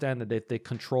understand that if they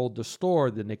control the store,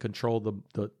 then they control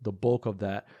the bulk of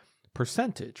that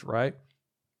percentage, right?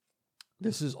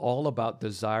 This is all about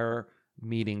desire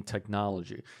meeting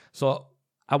technology. So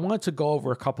I wanted to go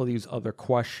over a couple of these other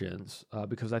questions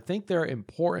because I think they're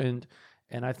important,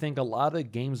 and I think a lot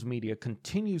of games media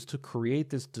continues to create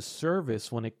this disservice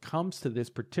when it comes to this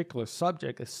particular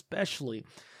subject, especially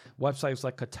websites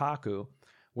like Kotaku,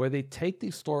 where they take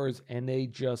these stories and they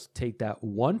just take that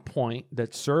one point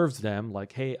that serves them,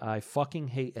 like, hey, I fucking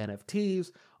hate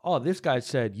NFTs. Oh, this guy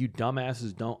said you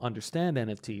dumbasses don't understand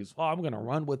NFTs. Oh, I'm going to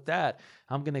run with that.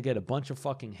 I'm going to get a bunch of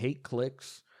fucking hate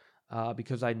clicks.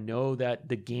 Because I know that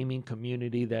the gaming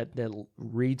community that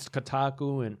reads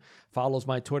Kotaku and follows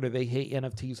my Twitter, they hate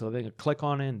NFTs, so they're going to click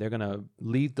on it and they're going to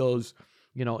leave those,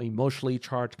 emotionally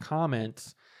charged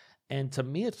comments. And to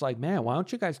me, it's like, man, why don't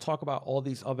you guys talk about all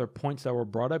these other points that were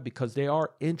brought up? Because they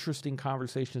are interesting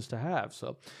conversations to have.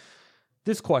 So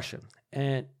this question,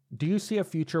 and do you see a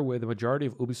future where the majority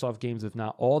of Ubisoft games, if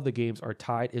not all the games, are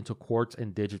tied into quartz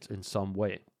and digits in some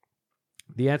way?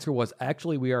 The answer was,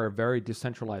 actually, we are a very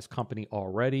decentralized company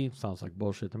already. Sounds like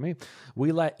bullshit to me.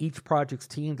 We let each project's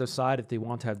team decide if they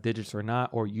want to have digits or not,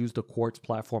 or use the Quartz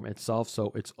platform itself,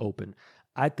 so it's open.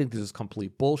 I think this is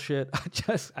complete bullshit.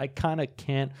 I kind of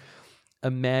can't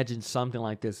imagine something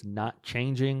like this not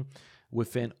changing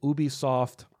within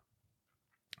Ubisoft,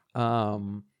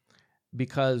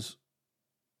 because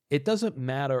it doesn't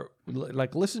matter.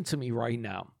 Like, listen to me right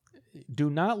now. do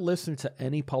not listen to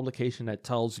any publication that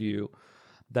tells you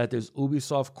that this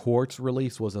Ubisoft Quartz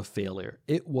release was a failure.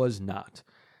 It was not.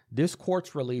 This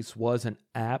Quartz release was an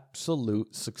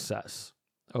absolute success.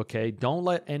 Okay, don't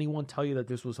let anyone tell you that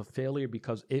this was a failure,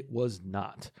 because it was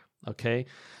not. Okay,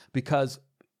 because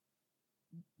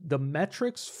the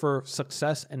metrics for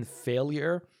success and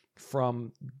failure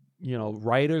from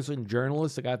writers and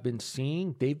journalists that I've been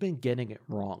seeing, they've been getting it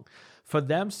wrong. For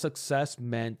them, success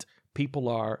meant people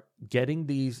are getting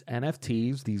these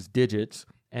NFTs, these digits,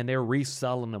 and they're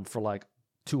reselling them for like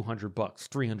 $200,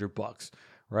 $300,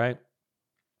 right?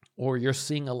 Or you're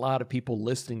seeing a lot of people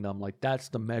listing them like that's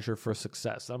the measure for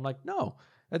success. I'm like, no,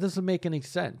 that doesn't make any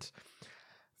sense.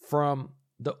 From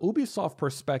the Ubisoft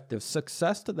perspective,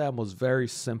 success to them was very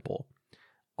simple.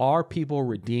 Are people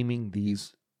redeeming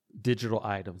these digital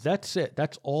items? That's it.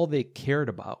 That's all they cared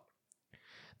about.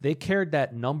 They cared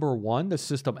that, number one, the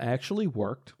system actually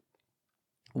worked,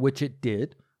 which it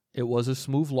did. It was a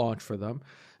smooth launch for them.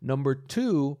 Number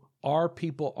two, are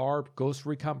Ghost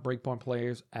Recon Breakpoint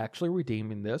players actually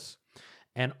redeeming this?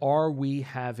 And are we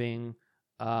having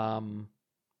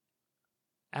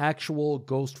actual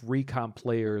Ghost Recon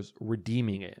players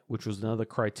redeeming it, which was another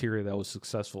criteria that was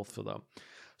successful for them.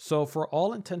 So for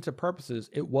all intents and purposes,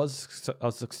 it was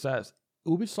a success.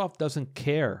 Ubisoft doesn't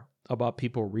care about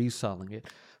people reselling it.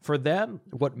 For them,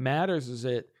 what matters is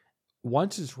that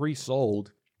once it's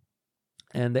resold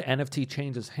and the NFT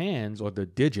changes hands, or the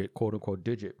digit, quote unquote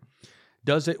digit,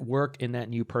 does it work in that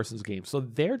new person's game? So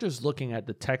they're just looking at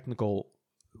the technical,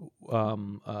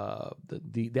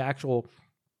 the actual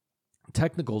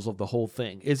technicals of the whole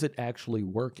thing. Is it actually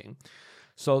working?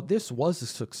 So this was a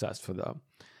success for them.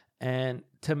 And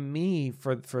to me,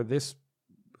 for this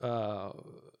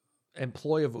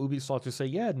employee of Ubisoft to say,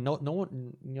 yeah, no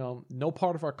one, no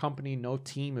part of our company, no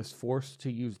team is forced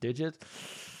to use digits.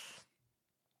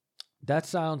 That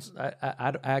sounds,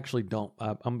 I actually don't,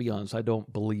 I'm be honest, I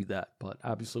don't believe that, but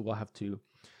obviously we'll have to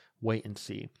wait and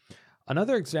see.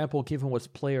 Another example given was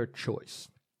player choice.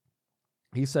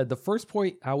 He said, the first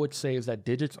point I would say is that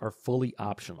digits are fully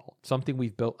optional, something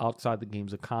we've built outside the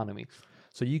game's economy.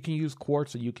 So you can use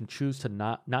Quartz or you can choose to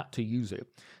not to use it.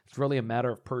 It's really a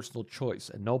matter of personal choice.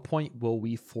 At no point will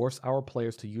we force our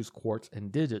players to use Quartz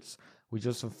and digits. We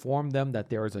just inform them that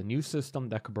there is a new system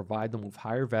that could provide them with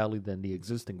higher value than the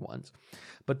existing ones.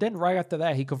 But then right after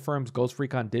that, he confirms Ghost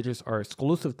Recon digits are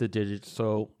exclusive to digits.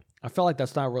 So I feel like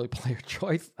that's not really player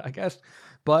choice, I guess.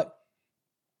 But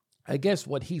I guess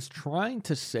what he's trying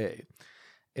to say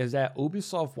is that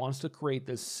Ubisoft wants to create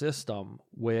this system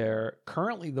where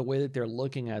currently the way that they're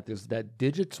looking at this, that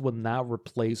digits will not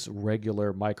replace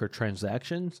regular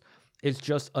microtransactions. It's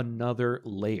just another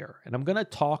layer. And I'm going to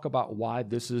talk about why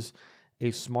this is a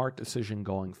smart decision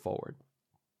going forward.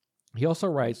 He also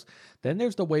writes, then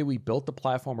there's the way we built the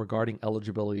platform regarding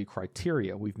eligibility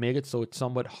criteria. We've made it so it's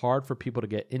somewhat hard for people to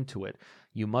get into it.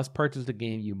 You must purchase the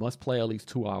game. You must play at least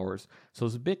 2 hours. So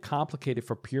it's a bit complicated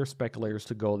for pure speculators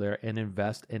to go there and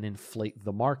invest and inflate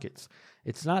the markets.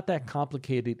 It's not that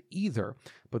complicated either,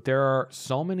 but there are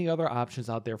so many other options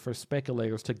out there for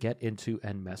speculators to get into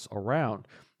and mess around.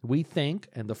 We think,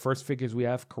 and the first figures we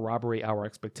have corroborate our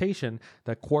expectation,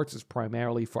 that Quartz is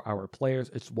primarily for our players.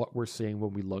 It's what we're seeing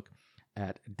when we look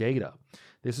at data.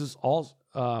 This is all,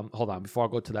 hold on, before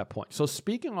I go to that point. So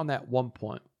speaking on that one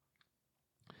point,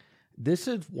 this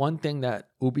is one thing that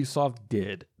Ubisoft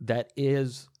did that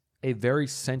is a very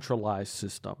centralized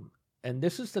system. And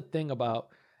this is the thing about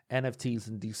NFTs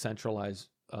and decentralized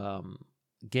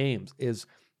games, is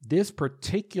this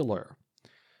particular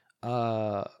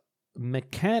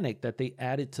mechanic that they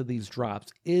added to these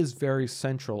drops is very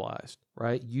centralized,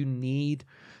 right? You need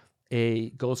a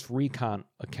Ghost Recon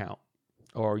account,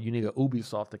 or you need an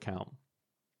Ubisoft account.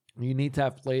 You need to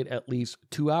have played at least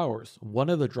 2 hours. One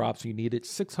of the drops you needed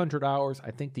 600 hours.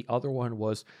 I think the other one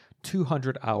was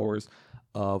 200 hours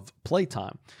of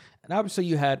playtime. And obviously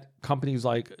you had companies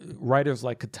like, writers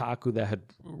like Kotaku that had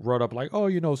wrote up like,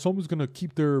 oh, someone's going to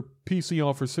keep their PC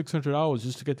on for 600 hours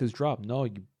just to get this drop. No,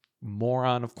 you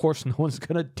moron. Of course, no one's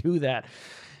going to do that.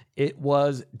 It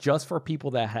was just for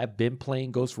people that have been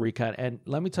playing Ghost Recon. And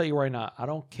let me tell you right now, I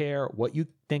don't care what you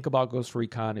think about Ghost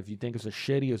Recon. If you think it's a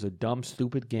shitty, it's a dumb,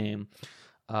 stupid game,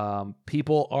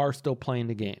 people are still playing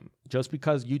the game. Just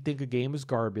because you think a game is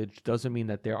garbage doesn't mean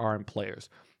that there aren't players.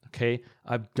 Okay,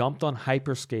 I've dumped on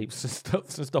Hyperscape since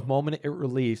the moment it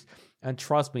released, and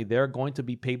trust me, there are going to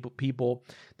be people.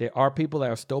 There are people that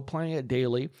are still playing it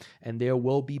daily, and there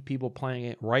will be people playing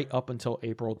it right up until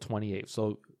April 28th.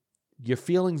 So your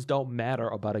feelings don't matter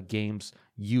about a game's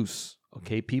use.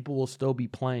 Okay, people will still be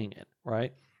playing it,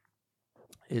 right?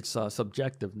 It's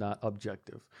subjective, not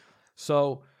objective.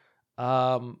 So,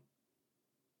 um,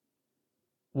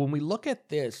 when we look at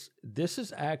this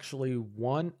is actually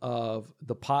one of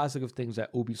the positive things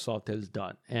that Ubisoft has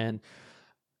done. And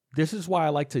this is why I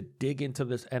like to dig into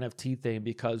this NFT thing,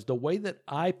 because the way that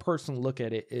I personally look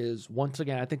at it is, once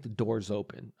again, I think the door's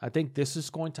open. I think this is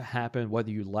going to happen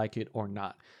whether you like it or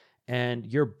not. And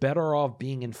you're better off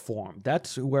being informed.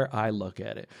 That's where I look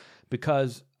at it,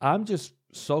 because I'm just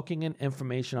soaking in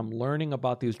information. I'm learning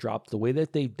about these drops, the way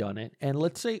that they've done it. And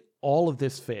let's say all of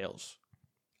this fails.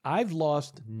 I've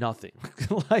lost nothing.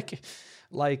 like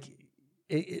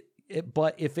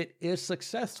but if it is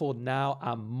successful, now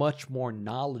I'm much more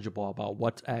knowledgeable about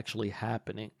what's actually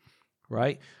happening,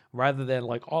 right? Rather than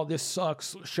like, oh, this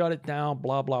sucks, shut it down,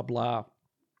 blah, blah, blah.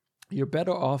 You're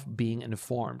better off being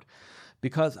informed,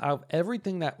 because out of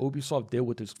everything that Ubisoft did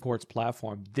with this sports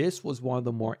platform, this was one of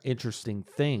the more interesting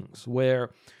things, where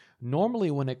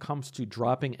normally when it comes to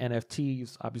dropping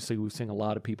NFTs, obviously we've seen a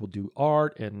lot of people do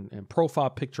art and profile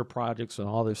picture projects and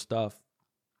all this stuff,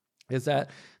 is that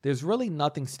there's really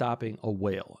nothing stopping a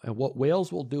whale. And what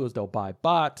whales will do is they'll buy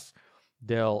bots,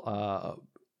 they'll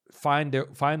find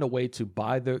a way to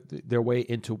buy their way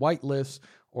into whitelists,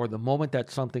 or the moment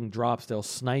that something drops, they'll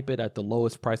snipe it at the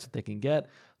lowest price that they can get.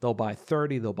 They'll buy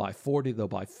 30, they'll buy 40, they'll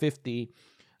buy 50,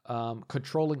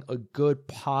 controlling a good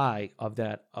pie of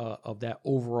that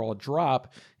overall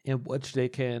drop, in which they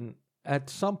can at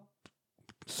some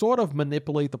sort of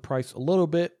manipulate the price a little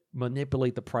bit,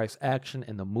 manipulate the price action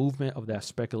and the movement of that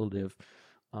speculative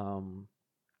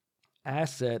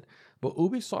asset. But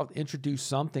Ubisoft introduced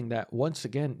something that, once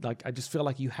again, like, I just feel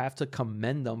like you have to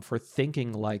commend them for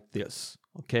thinking like this,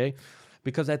 okay?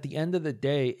 Because at the end of the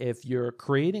day, if you're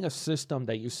creating a system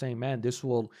that you're saying, man, this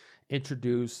will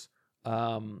introduce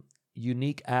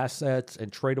unique assets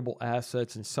and tradable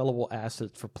assets and sellable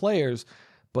assets for players,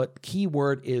 but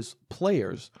keyword is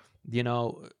players, you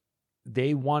know,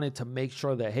 they wanted to make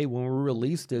sure that, hey, when we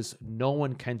release this, no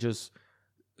one can just,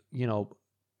 you know,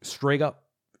 straight up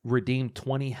redeem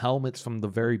 20 helmets from the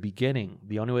very beginning.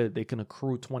 The only way that they can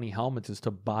accrue 20 helmets is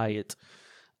to buy it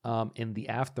in the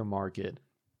aftermarket,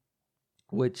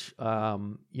 which,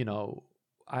 you know,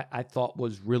 I thought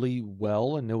was really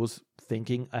well, and it was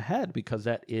thinking ahead, because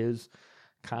that is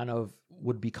kind of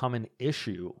would become an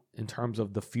issue in terms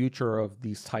of the future of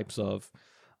these types of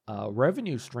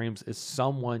revenue streams, is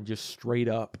someone just straight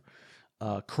up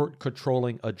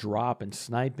controlling a drop and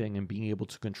sniping and being able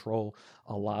to control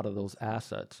a lot of those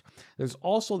assets. There's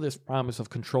also this promise of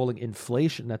controlling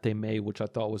inflation that they made, which I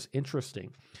thought was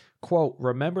interesting. Quote,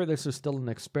 remember, this is still an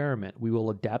experiment. We will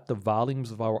adapt the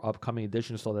volumes of our upcoming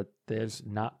editions so that there's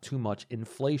not too much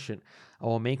inflation.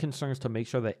 Our main concern is to make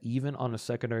sure that even on the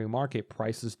secondary market,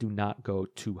 prices do not go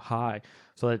too high,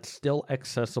 so that it's still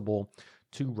accessible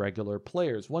to regular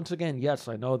players. Once again, yes,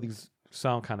 I know these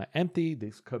sound kind of empty.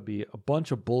 These could be a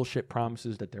bunch of bullshit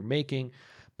promises that they're making,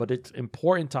 but it's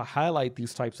important to highlight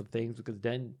these types of things, because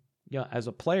then, you know, as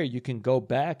a player, you can go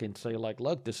back and say, like,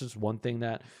 look, this is one thing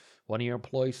that one of your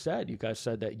employees said. You guys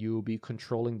said that you will be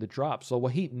controlling the drop. So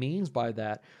what he means by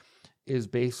that is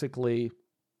basically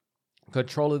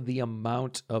controlling the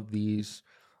amount of these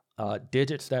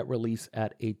digits that release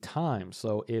at a time.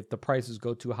 So if the prices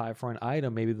go too high for an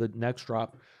item, maybe the next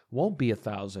drop won't be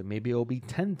 1,000. Maybe it'll be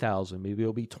 10,000. Maybe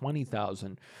it'll be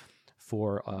 20,000,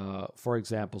 for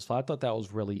example. So I thought that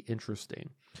was really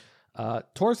interesting.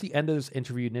 Towards the end of this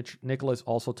interview, Nicholas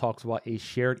also talks about a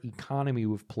shared economy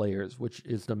with players, which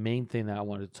is the main thing that I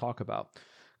wanted to talk about.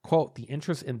 Quote, the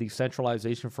interest in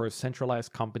decentralization for a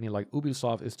centralized company like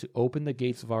Ubisoft is to open the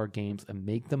gates of our games and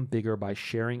make them bigger by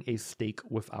sharing a stake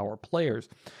with our players,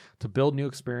 to build new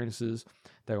experiences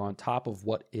that are on top of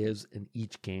what is in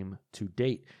each game to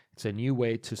date. It's a new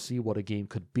way to see what a game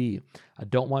could be. I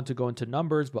don't want to go into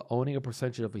numbers, but owning a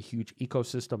percentage of a huge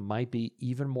ecosystem might be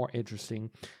even more interesting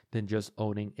than just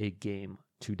owning a game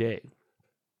today.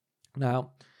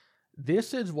 Now,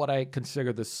 this is what I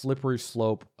consider the slippery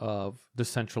slope of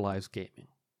decentralized gaming,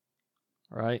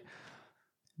 right?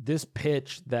 This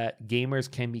pitch that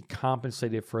gamers can be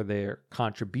compensated for their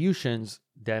contributions,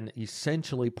 then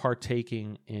essentially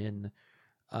partaking in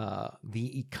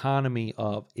the economy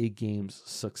of a game's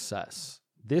success.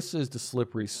 This is the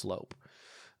slippery slope,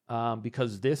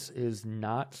 because this is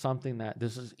not something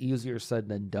this is easier said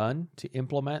than done to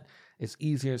implement. It's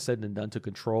easier said than done to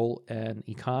control an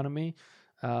economy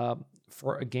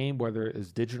for a game, whether it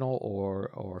is digital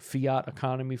or fiat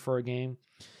economy for a game.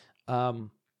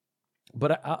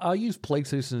 But I'll use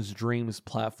PlayStation's Dreams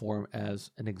platform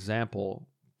as an example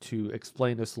to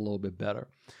explain this a little bit better.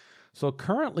 So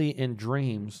currently in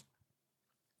Dreams,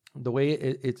 the way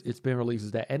it's been released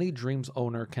is that any Dreams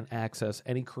owner can access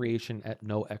any creation at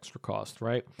no extra cost,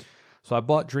 right? So I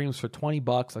bought Dreams for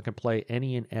 $20. I can play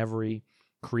any and every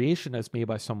creation that's made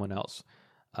by someone else,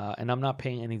 and I'm not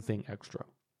paying anything extra.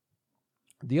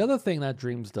 The other thing that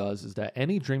Dreams does is that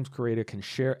any Dreams creator can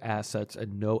share assets at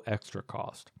no extra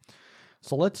cost.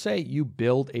 So let's say you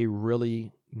build a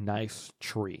really nice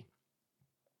tree.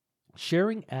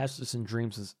 Sharing assets in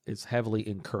Dreams is heavily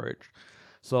encouraged.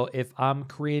 So if I'm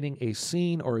creating a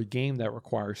scene or a game that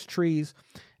requires trees,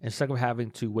 instead of having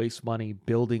to waste money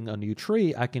building a new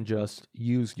tree, I can just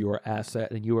use your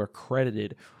asset and you are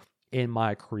credited in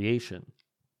my creation.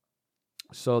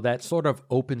 So that sort of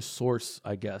open source,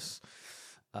 I guess,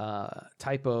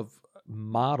 type of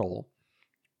model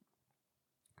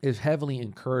is heavily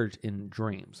encouraged in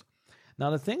Dreams. Now,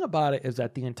 the thing about it is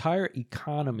that the entire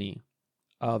economy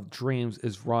of Dreams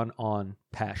is run on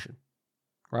passion,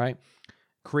 right?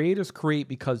 Creators create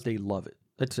because they love it.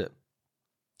 That's it.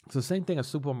 It's the same thing as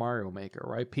Super Mario Maker,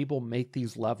 right? People make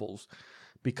these levels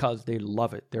because they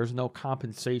love it. There's no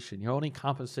compensation. Your only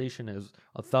compensation is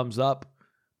a thumbs up.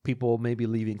 People maybe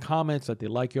leaving comments that they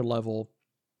like your level.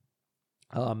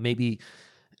 Maybe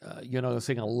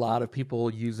seeing a lot of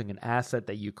people using an asset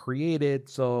that you created.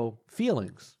 So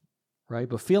feelings, right?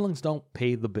 But feelings don't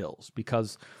pay the bills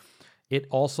because it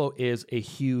also is a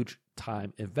huge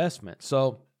time investment.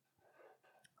 So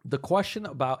the question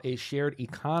about a shared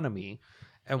economy,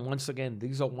 and once again,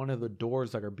 these are one of the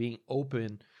doors that are being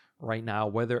opened right now,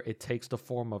 whether it takes the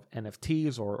form of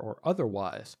NFTs or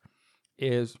otherwise,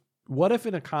 is what if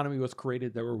an economy was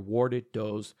created that rewarded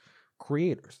those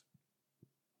creators,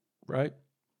 right?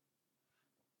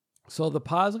 So the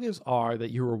positives are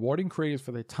that you're rewarding creators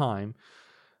for their time,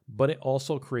 but it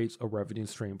also creates a revenue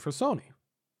stream for Sony.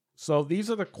 So these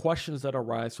are the questions that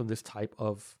arise from this type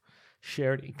of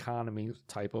shared economy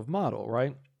type of model,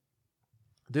 right?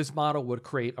 This model would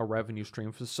create a revenue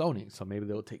stream for Sony. So maybe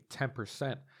they'll take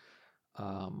 10%.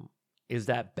 Is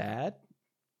that bad?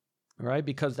 Right?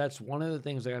 Because that's one of the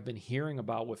things that I've been hearing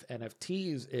about with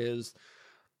NFTs is,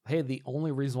 hey, the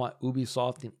only reason why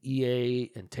Ubisoft and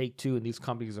EA and Take-Two and these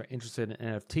companies are interested in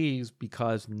NFTs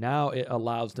because now it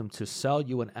allows them to sell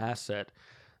you an asset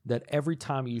that every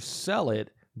time you sell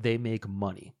it, they make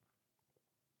money,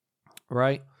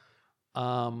 right?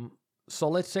 So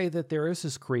let's say that there is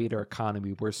this creator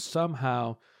economy where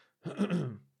somehow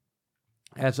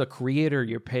as a creator,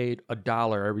 you're paid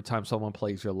 $1 every time someone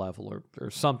plays your level or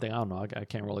something. I don't know. I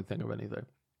can't really think of anything.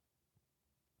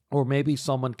 Or maybe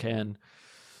someone can,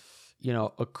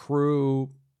 accrue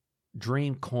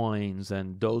dream coins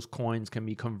and those coins can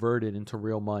be converted into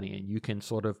real money and you can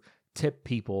sort of tip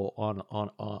people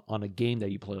on a game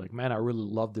that you play. Like, man, I really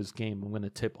love this game. I'm going to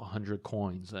tip 100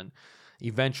 coins. And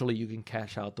eventually you can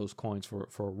cash out those coins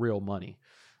for real money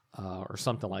or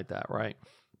something like that, right?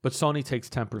 But Sony takes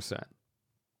 10%.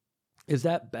 Is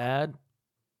that bad?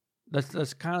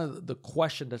 That's kind of the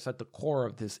question that's at the core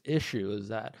of this issue, is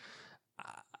that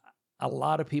a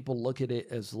lot of people look at it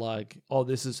as like, oh,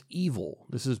 this is evil.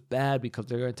 This is bad because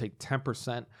they're going to take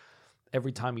 10%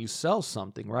 every time you sell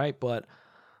something, right? But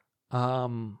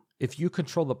if you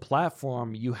control the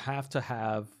platform, you have to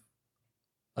have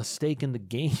a stake in the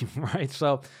game, right?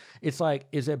 So it's like,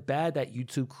 is it bad that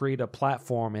YouTube create a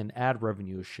platform and ad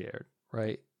revenue is shared,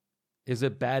 right? Is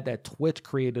it bad that Twitch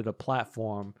created a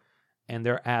platform and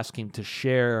they're asking to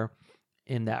share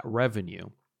in that revenue?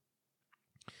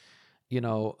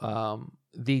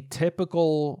 The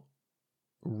typical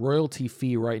royalty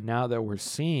fee right now that we're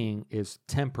seeing is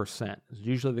 10%.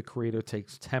 Usually the creator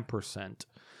takes 10%.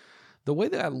 The way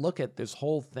that I look at this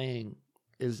whole thing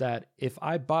is that if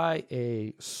I buy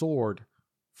a sword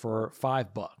for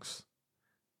 $5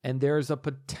 and there's a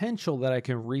potential that I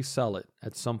can resell it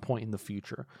at some point in the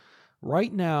future,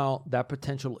 right now that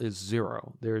potential is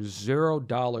zero. There's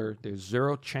 $0. There's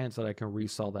zero chance that I can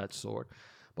resell that sword.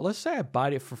 But let's say I buy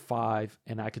it for $5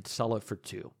 and I could sell it for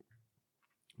 $2.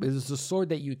 It's a sword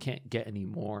that you can't get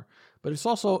anymore, but it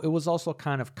was also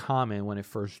kind of common when it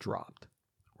first dropped,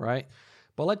 right?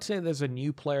 But let's say there's a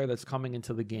new player that's coming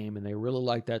into the game and they really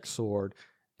like that sword,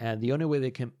 and the only way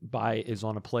they can buy it is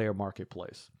on a player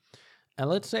marketplace. And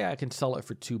let's say I can sell it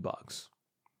for $2.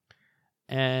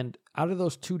 And out of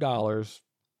those $2,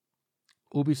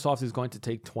 Ubisoft is going to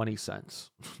take 20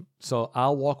 cents. So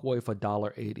I'll walk away for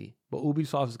 $1.80, but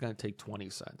Ubisoft is going to take 20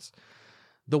 cents.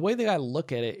 The way that I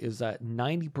look at it is that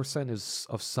 90%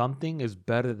 of something is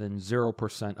better than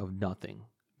 0% of nothing,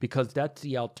 because that's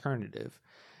the alternative.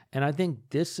 And I think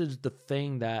this is the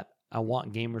thing that I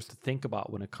want gamers to think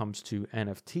about when it comes to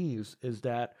NFTs, is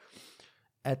that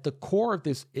at the core of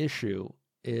this issue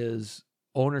is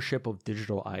ownership of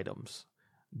digital items.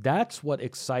 That's what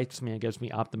excites me and gets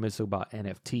me optimistic about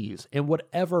NFTs in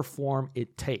whatever form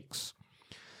it takes,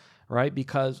 right?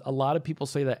 Because a lot of people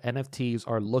say that NFTs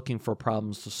are looking for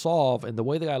problems to solve. And the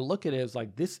way that I look at it is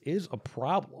like, this is a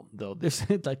problem, though. This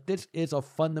is a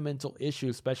fundamental issue,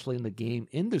 especially in the game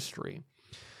industry.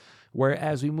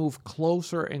 Whereas we move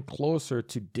closer and closer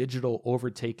to digital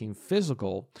overtaking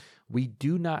physical, we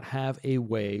do not have a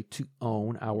way to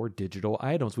own our digital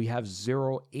items. We have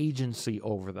zero agency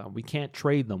over them. We can't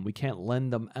trade them. We can't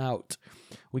lend them out.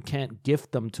 We can't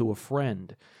gift them to a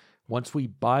friend. Once we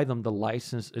buy them, the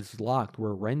license is locked.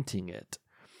 We're renting it.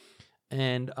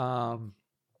 And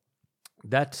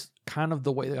that's kind of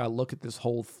the way that I look at this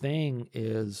whole thing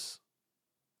is,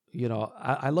 you know,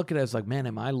 I look at it as like, man,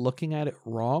 am I looking at it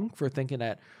wrong for thinking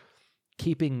that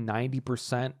keeping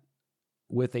 90%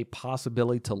 with a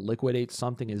possibility to liquidate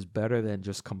something is better than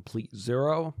just complete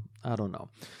zero? I don't know.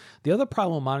 The other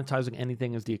problem with monetizing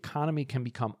anything is the economy can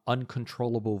become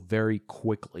uncontrollable very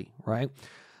quickly, right?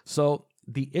 So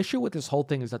the issue with this whole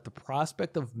thing is that the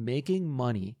prospect of making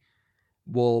money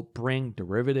will bring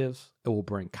derivatives, it will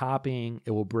bring copying,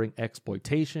 it will bring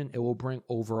exploitation, it will bring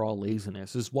overall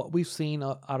laziness. Is what we've seen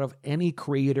out of any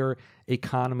creator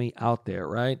economy out there,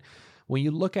 right? When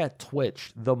you look at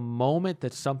Twitch, the moment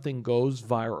that something goes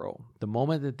viral, the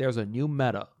moment that there's a new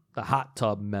meta, the hot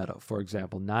tub meta, for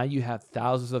example, now you have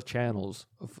thousands of channels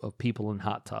of people in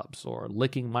hot tubs or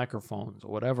licking microphones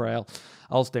or whatever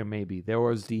else there may be. There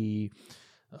was the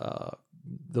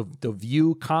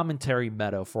View commentary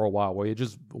meta for a while where you're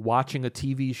just watching a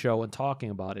TV show and talking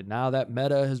about it. Now that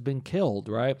meta has been killed,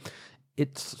 right?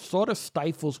 It sort of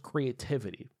stifles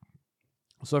creativity.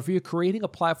 So if you're creating a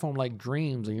platform like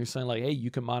Dreams and you're saying like, hey, you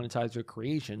can monetize your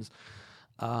creations,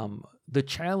 the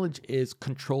challenge is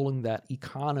controlling that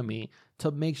economy to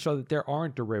make sure that there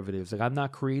aren't derivatives. Like I'm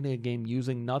not creating a game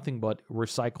using nothing but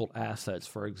recycled assets,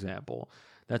 for example.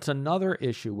 That's another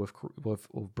issue with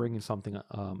bringing something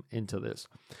into this.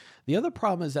 The other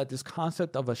problem is that this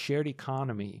concept of a shared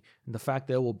economy and the fact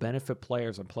that it will benefit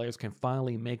players and players can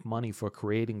finally make money for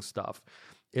creating stuff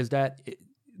is that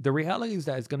the reality is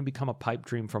that it's going to become a pipe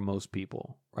dream for most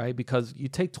people, right? Because you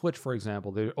take Twitch, for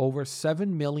example, there are over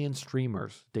 7 million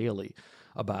streamers daily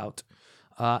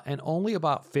and only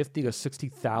about 50 to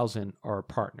 60,000 are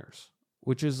partners,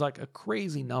 which is like a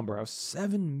crazy number. Of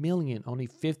 7 million, only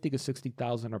 50 to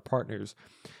 60,000 are partners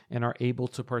and are able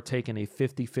to partake in a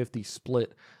 50-50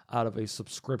 split out of a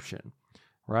subscription,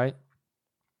 right?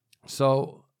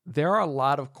 So there are a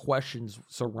lot of questions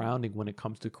surrounding when it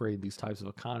comes to creating these types of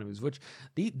economies, which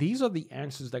these are the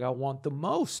answers that I want the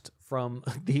most from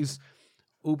these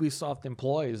Ubisoft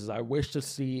employees. I wish to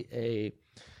see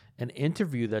an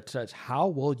interview that says, how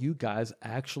will you guys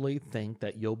actually think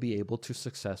that you'll be able to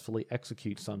successfully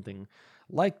execute something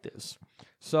like this?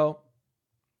 So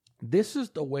this is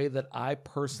the way that I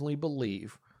personally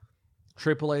believe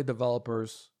AAA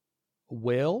developers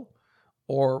will,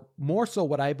 or more so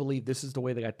what I believe, this is the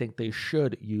way that I think they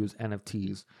should use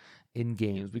NFTs in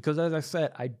games. Because as I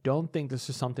said, I don't think this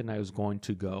is something that is going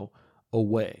to go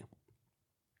away.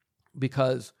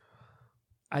 Because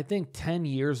I think 10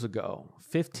 years ago,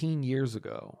 15 years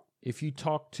ago, if you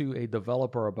talk to a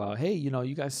developer about, hey, you know,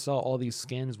 you guys sell all these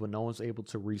skins when no one's able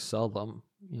to resell them,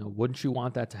 you know, wouldn't you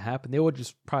want that to happen? They would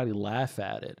just probably laugh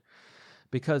at it.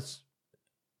 Because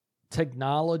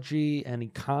technology and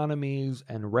economies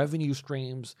and revenue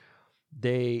streams,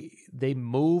 they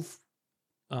move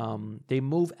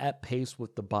at pace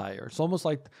with the buyer. It's almost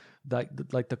like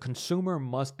the consumer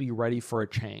must be ready for a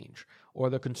change, or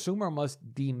the consumer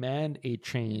must demand a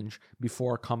change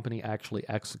before a company actually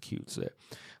executes it,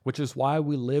 which is why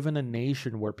we live in a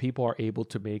nation where people are able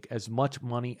to make as much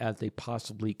money as they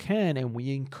possibly can, and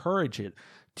we encourage it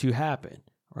to happen,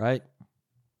 right?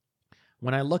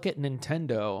 When I look at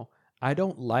Nintendo, I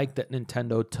don't like that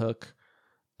Nintendo took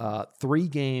 3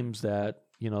 games that,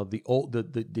 you know,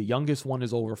 the youngest one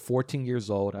is over 14 years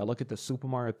old. I look at the Super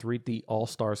Mario 3D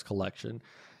All-Stars collection.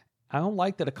 I don't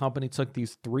like that a company took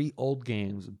these 3 old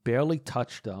games, barely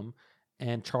touched them,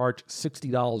 and charged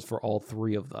 $60 for all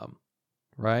 3 of them,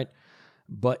 right?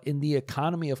 But in the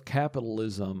economy of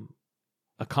capitalism,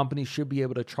 a company should be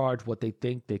able to charge what they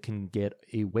think they can get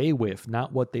away with,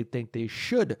 not what they think they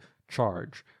should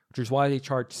charge, which is why they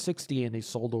charged $60 and they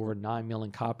sold over 9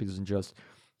 million copies in just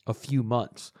a few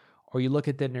months. Or you look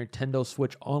at the Nintendo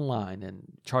Switch Online and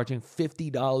charging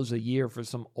 $50 a year for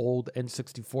some old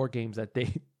N64 games that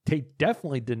they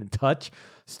definitely didn't touch,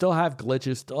 still have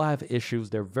glitches, still have issues.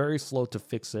 They're very slow to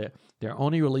fix it. They're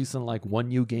only releasing like 1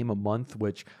 new game a month,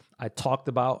 which I talked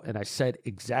about, and I said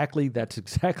that's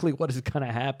exactly what is going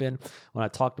to happen when I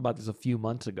talked about this a few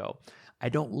months ago. I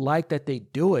don't like that they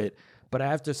do it, but I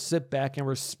have to sit back and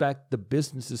respect the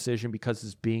business decision because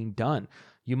it's being done.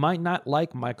 You might not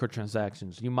like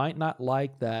microtransactions. You might not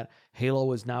like that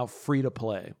Halo is now free to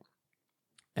play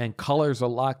and colors are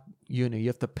locked. You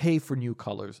have to pay for new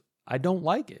colors. I don't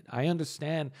like it. I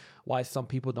understand why some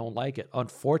people don't like it.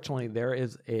 Unfortunately, there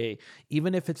is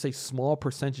even if it's a small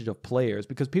percentage of players,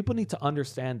 because people need to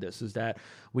understand this, is that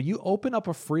when you open up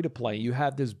a free-to-play, you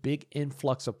have this big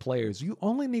influx of players. You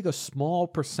only need a small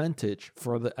percentage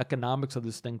for the economics of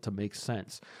this thing to make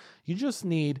sense. You just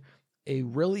need a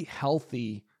really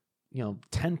healthy,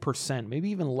 10%, maybe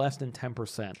even less than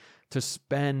 10%, to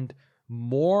spend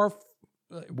more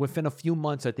within a few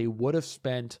months that they would have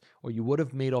spent, or you would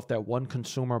have made off that one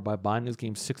consumer by buying this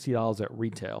game $60 at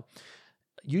retail.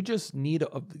 You just need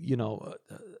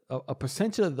a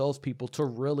percentage of those people to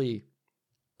really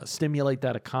stimulate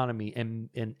that economy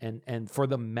and for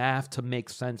the math to make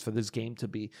sense for this game to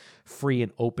be free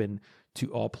and open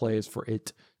to all players, for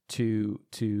it to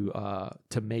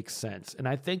make sense. And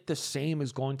I think the same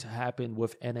is going to happen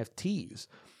with NFTs.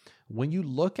 When you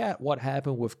look at what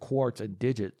happened with Quartz and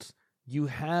Digits, you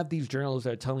have these journalists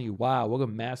that are telling you, wow, what a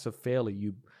massive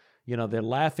failure. They're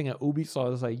laughing at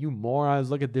Ubisoft. It's like, you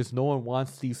morons, look at this. No one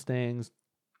wants these things.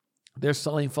 They're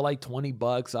selling for like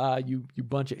 $20. You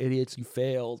bunch of idiots, you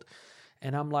failed.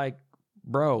 And I'm like,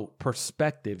 bro,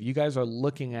 perspective. You guys are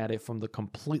looking at it from the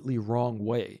completely wrong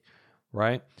way,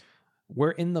 right?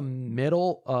 We're in the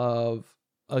middle of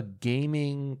a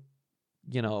gaming,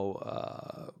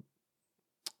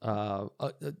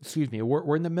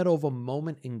 we're in the middle of a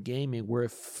moment in gaming where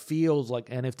it feels like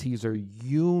NFTs are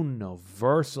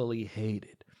universally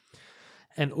hated.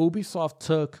 And Ubisoft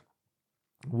took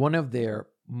one of their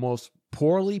most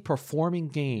poorly performing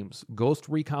games, Ghost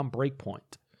Recon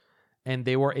Breakpoint, and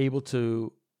they were able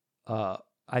to,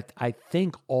 I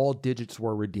think all digits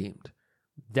were redeemed.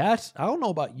 I don't know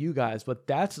about you guys, but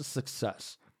that's a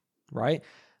success, right?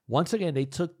 Once again, they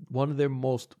took one of their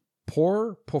most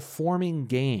poor performing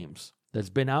games that's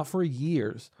been out for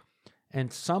years,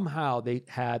 and somehow they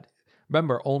had,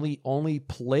 remember, only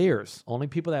players, only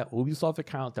people that Ubisoft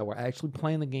account that were actually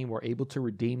playing the game were able to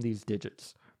redeem these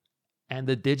digits, and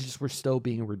the digits were still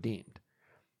being redeemed.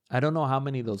 I don't know how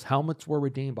many of those helmets were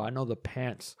redeemed, but I know the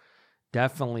pants,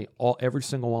 definitely every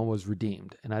single one was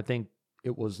redeemed. And I think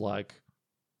it was like,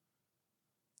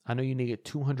 I know you needed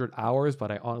 200 hours, but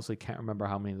I honestly can't remember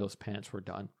how many of those pants were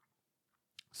done.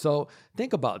 So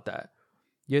think about that.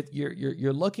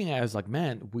 You're looking at it as like,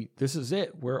 man, this is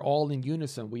it. We're all in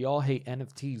unison. We all hate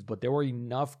NFTs, but there were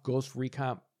enough Ghost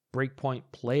Recon Breakpoint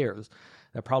players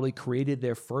that probably created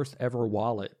their first ever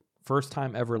wallet, first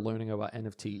time ever learning about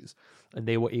NFTs, and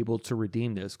they were able to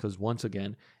redeem this because, once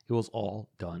again, it was all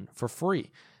done for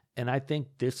free. And I think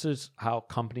this is how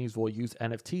companies will use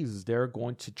NFTs, is they're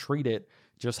going to treat it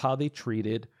just how they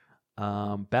treated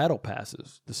battle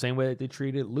passes, the same way that they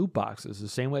treated loot boxes, the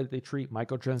same way that they treat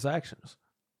microtransactions.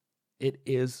 It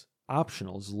is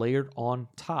optional. It's layered on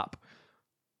top.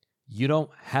 You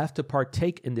don't have to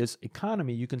partake in this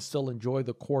economy. You can still enjoy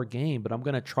the core game, but I'm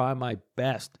going to try my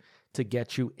best to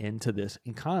get you into this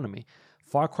economy.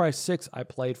 Far Cry 6, I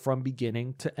played from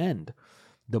beginning to end.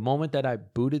 The moment that I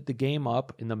booted the game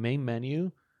up in the main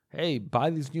menu, hey, buy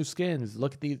these new skins,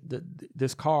 look at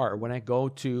this car. When I go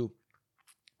to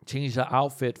change the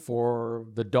outfit for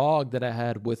the dog that I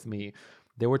had with me,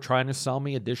 they were trying to sell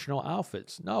me additional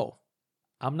outfits. No,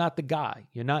 I'm not the guy.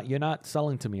 You're not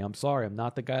selling to me. I'm sorry. I'm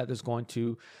not the guy that's going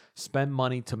to spend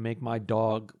money to make my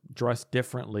dog dress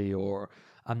differently, or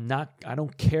I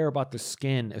don't care about the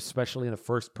skin, especially in a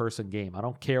first person game. I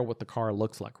don't care what the car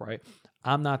looks like, right?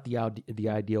 I'm not the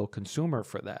ideal consumer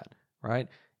for that, right?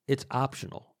 It's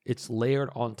optional. It's layered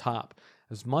on top.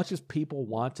 As much as people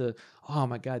want to, oh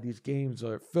my God, these games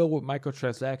are filled with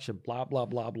microtransaction, blah, blah,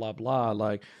 blah, blah, blah.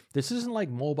 Like, this isn't like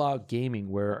mobile gaming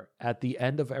where at the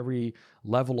end of every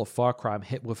level of Far Cry, I'm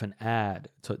hit with an ad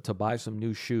to buy some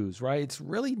new shoes, right? It's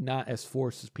really not as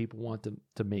forced as people want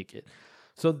to make it.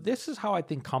 So this is how I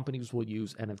think companies will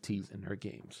use NFTs in their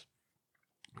games.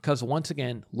 Because once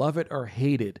again, love it or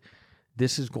hate it,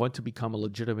 this is going to become a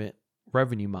legitimate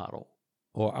revenue model,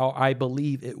 or I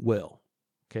believe it will.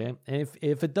 Okay, and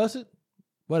if it doesn't,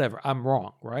 whatever, I'm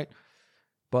wrong, right?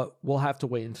 But we'll have to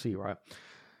wait and see, right?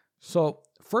 So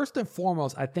first and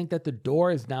foremost, I think that the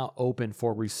door is now open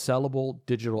for resellable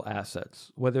digital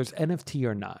assets, whether it's NFT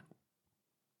or not.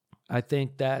 I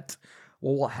think that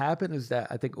what will happen is that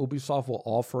I think Ubisoft will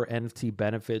offer NFT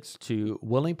benefits to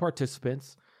willing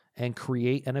participants and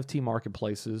create NFT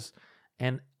marketplaces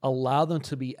and allow them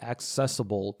to be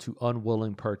accessible to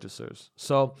unwilling purchasers.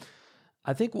 So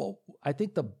I think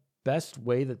the best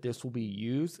way that this will be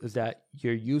used is that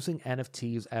you're using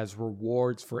NFTs as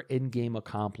rewards for in-game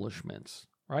accomplishments,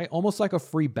 right? Almost like a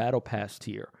free battle pass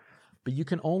tier, but you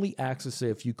can only access it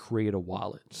if you create a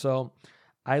wallet. So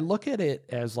I look at it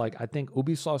as like, I think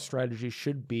Ubisoft's strategy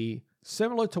should be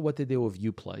similar to what they did with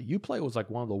Uplay. Uplay was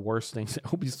like one of the worst things that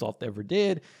Ubisoft ever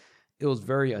did. It was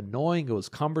very annoying. It was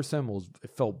cumbersome.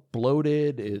 It felt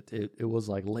bloated. It was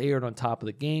like layered on top of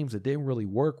the games. It didn't really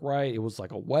work right. It was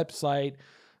like a website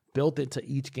built into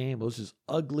each game. It was just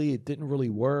ugly. It didn't really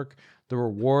work. The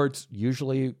rewards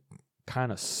usually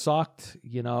kind of sucked.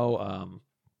 The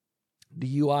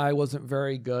UI wasn't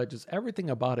very good. Just everything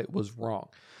about it was wrong.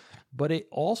 But it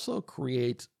also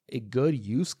creates a good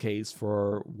use case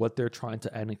for what they're trying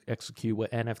to execute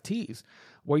with NFTs,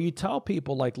 where you tell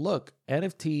people like, look,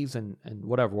 NFTs and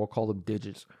whatever, we'll call them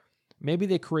digits. Maybe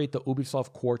they create the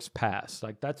Ubisoft Quartz Pass.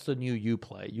 Like that's the new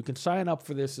Uplay. You can sign up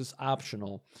for this. It's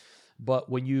optional. But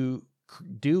when you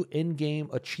do in-game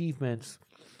achievements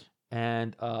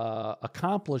and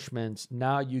accomplishments,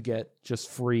 now you get just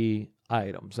free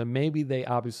items. And maybe they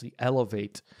obviously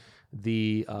elevate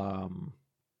the,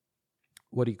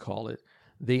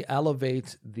 They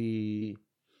elevate the,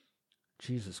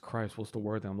 Jesus Christ, what's the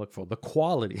word that I'm looking for? The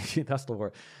quality, that's the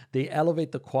word. They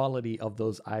elevate the quality of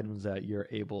those items that you're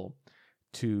able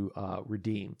to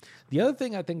redeem. The other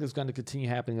thing I think is going to continue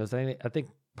happening is I think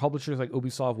publishers like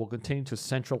Ubisoft will continue to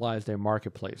centralize their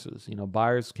marketplaces.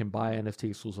 Buyers can buy NFT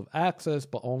exclusive access,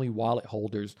 but only wallet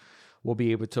holders will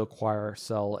be able to acquire,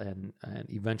 sell, and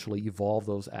eventually evolve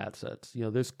those assets.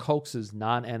 This coaxes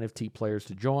non-NFT players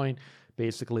to join,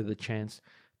 basically the chance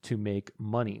to make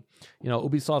money.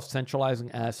 Ubisoft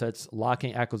centralizing assets,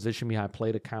 locking acquisition behind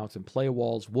played accounts and play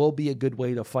walls will be a good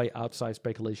way to fight outside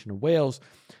speculation and whales,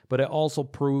 but it also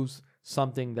proves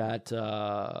something that,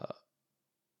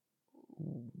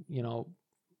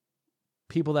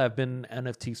 people that have been in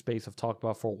NFT space have talked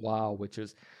about for a while, which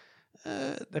is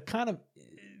the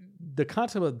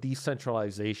concept of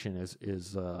decentralization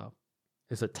is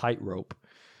a tightrope.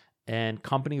 And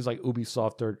companies like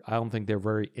Ubisoft I don't think they're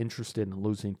very interested in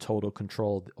losing total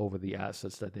control over the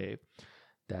assets that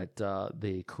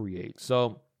they create.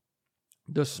 So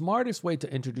the smartest way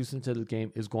to introduce into the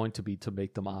game is going to be to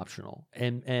make them optional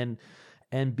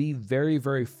and be very,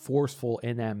 very forceful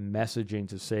in that messaging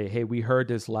to say, hey, we heard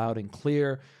this loud and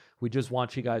clear. We just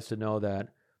want you guys to know that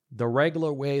the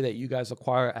regular way that you guys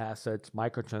acquire assets,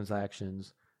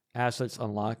 microtransactions, assets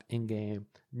unlocked in-game,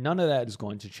 none of that is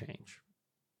going to change.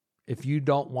 If you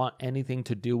don't want anything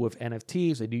to do with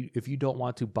NFTs, if you don't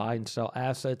want to buy and sell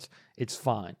assets, it's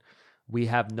fine. We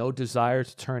have no desire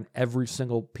to turn every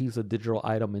single piece of digital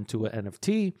item into an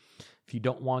NFT. If you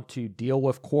don't want to deal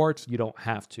with Quartz, you don't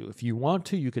have to. If you want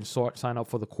to, you can sign up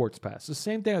for the Quartz Pass. The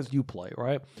same thing as Uplay,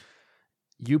 right?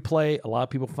 Uplay, a lot of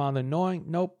people found it annoying.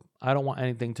 Nope, I don't want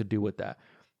anything to do with that.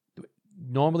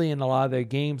 Normally in a lot of their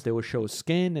games, they will show a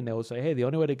skin and they will say, hey, the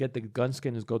only way to get the gun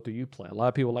skin is go through Uplay. A lot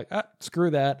of people are like, screw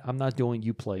that. I'm not doing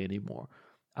Uplay anymore.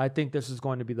 I think this is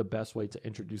going to be the best way to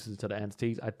introduce it to the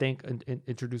entities. I think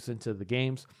introduce it into the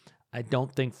games. I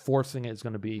don't think forcing it is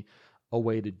going to be a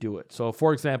way to do it. So,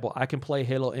 for example, I can play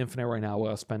Halo Infinite right now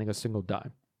without spending a single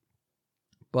dime.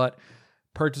 But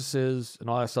purchases and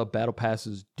all that stuff, battle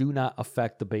passes, do not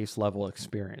affect the base level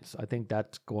experience. I think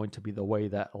that's going to be the way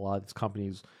that a lot of these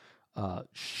companies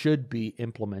should be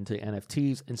implementing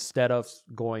NFTs instead of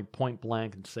going point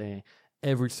blank and saying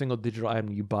every single digital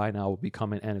item you buy now will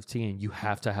become an NFT and you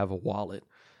have to have a wallet.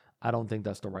 I don't think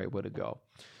that's the right way to go.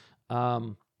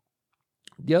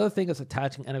 The other thing is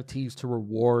attaching NFTs to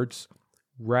rewards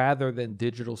rather than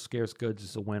digital scarce goods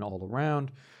is a win all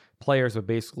around. Players are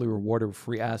basically rewarded with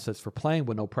free assets for playing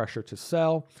with no pressure to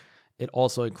sell. It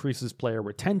also increases player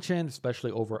retention,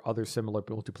 especially over other similar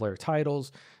multiplayer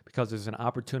titles, because there's an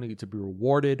opportunity to be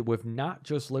rewarded with not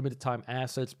just limited time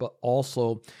assets, but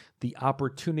also the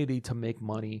opportunity to make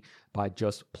money by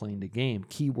just playing the game.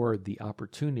 Keyword, the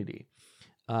opportunity.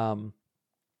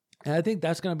 And I think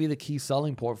that's going to be the key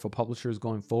selling point for publishers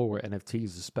going forward,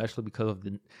 NFTs, especially because of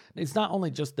it's not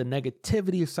only just the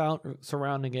negativity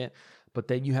surrounding it, but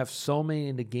then you have so many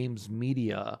in the game's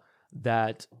media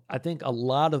that I think a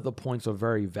lot of the points are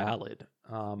very valid.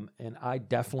 And I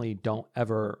definitely don't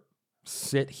ever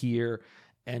sit here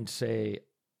and say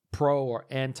pro or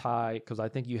anti, because I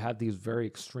think you have these very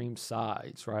extreme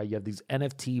sides, right? You have these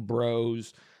NFT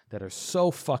bros that are so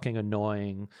fucking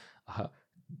annoying.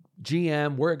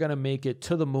 GM, we're going to make it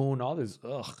to the moon. All this,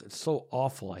 it's so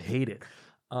awful. I hate it.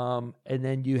 And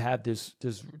then you have this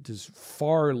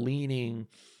far leaning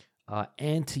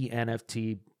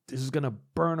anti-NFT. This is going to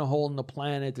burn a hole in the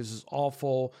planet. This is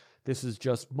awful. This is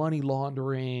just money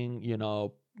laundering. You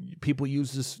know, people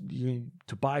use this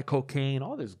to buy cocaine,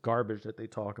 all this garbage that they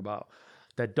talk about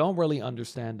that don't really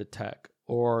understand the tech,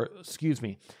 or, excuse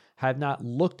me, have not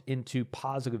looked into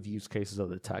positive use cases of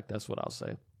the tech. That's what I'll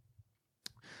say.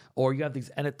 Or you have these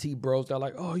NFT bros that are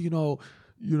like, oh,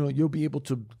 you'll be able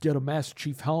to get a Master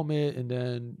Chief helmet, and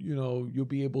then, you'll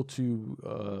be able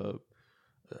to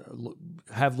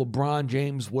have LeBron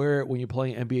James wear it when you're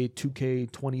playing NBA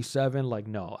 2K27. Like,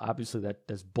 no, obviously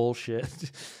that's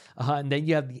bullshit. And then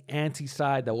you have the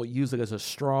anti-side that will use it as a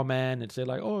straw man and say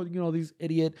like, oh, these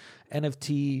idiot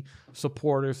NFT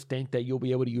supporters think that you'll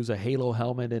be able to use a Halo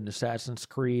helmet in Assassin's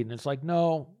Creed. And it's like,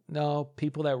 no,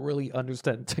 people that really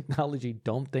understand technology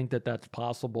don't think that that's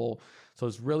possible. So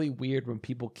it's really weird when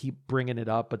people keep bringing it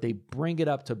up, but they bring it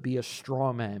up to be a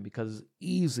straw man because it's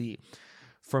easy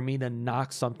for me to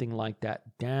knock something like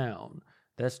that down.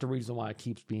 That's the reason why it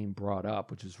keeps being brought up,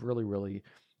 which is really, really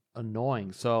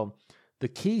annoying. So the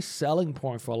key selling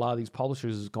point for a lot of these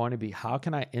publishers is going to be, how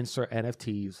can I insert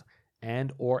NFTs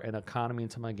and or an economy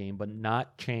into my game, but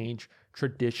not change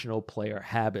traditional player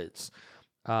habits?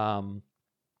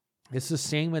 It's the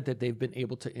same way that they've been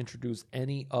able to introduce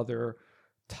any other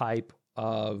type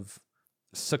of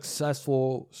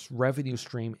successful revenue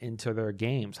stream into their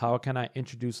games. How can I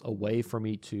introduce a way for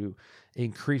me to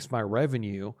increase my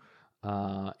revenue?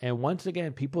 And once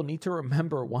again, people need to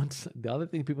remember, the other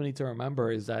thing people need to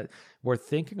remember is that we're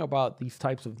thinking about these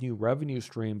types of new revenue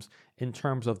streams in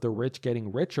terms of the rich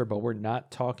getting richer, but we're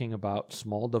not talking about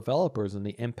small developers and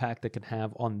the impact it can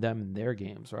have on them and their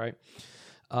games, right?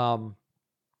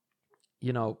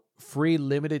 Free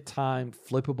limited time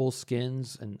flippable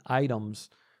skins and items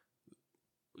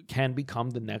can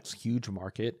become the next huge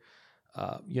market.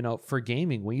 For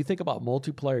gaming, when you think about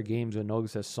multiplayer games, you'll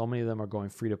notice that so many of them are going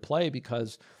free to play,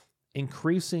 because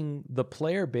increasing the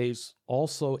player base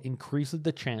also increases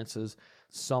the chances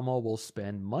someone will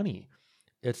spend money.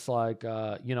 It's like,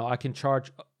 I can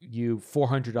charge you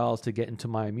 $400 to get into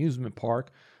my amusement park,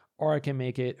 or I can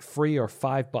make it free or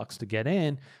 $5 to get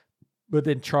in, but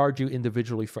then charge you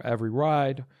individually for every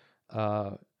ride.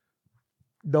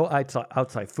 No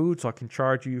outside food, so I can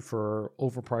charge you for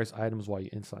overpriced items while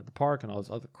you're inside the park and all this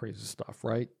other crazy stuff,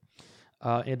 right?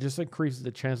 It just increases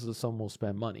the chances that someone will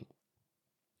spend money.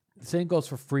 The same goes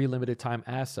for free limited time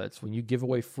assets. When you give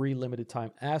away free limited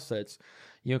time assets,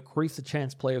 you increase the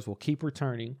chance players will keep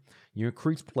returning, you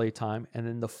increase playtime, and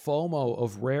then the FOMO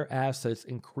of rare assets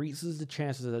increases the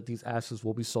chances that these assets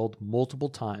will be sold multiple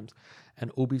times,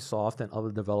 and Ubisoft and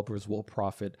other developers will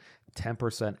profit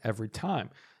 10% every time.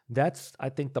 That's, I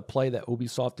think, the play that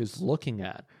Ubisoft is looking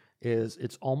at.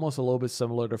 It's almost a little bit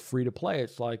similar to free to play.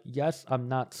 It's like, yes, I'm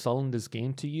not selling this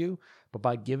game to you, but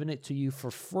by giving it to you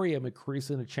for free, I'm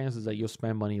increasing the chances that you'll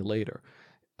spend money later.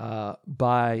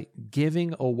 By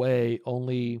giving away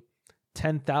only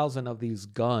 10,000 of these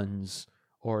guns,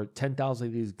 or 10,000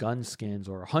 of these gun skins,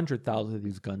 or 100,000 of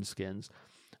these gun skins,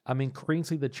 I'm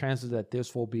increasing the chances that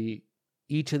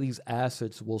each of these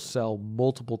assets will sell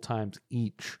multiple times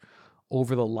each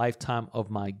over the lifetime of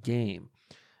my game,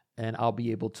 and I'll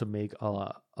be able to make a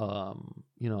lot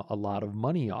of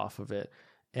money off of it.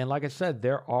 And like I said,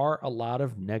 there are a lot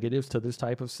of negatives to this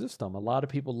type of system. A lot of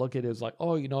people look at it as like,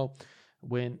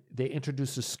 when they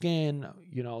introduce a skin,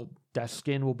 that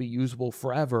skin will be usable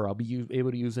forever. I'll be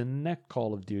able to use it in next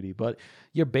Call of Duty. But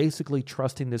you're basically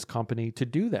trusting this company to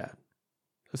do that.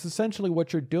 It's essentially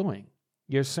what you're doing.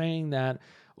 You're saying that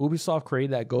Ubisoft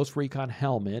created that Ghost Recon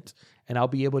helmet, and I'll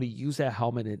be able to use that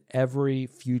helmet in every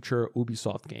future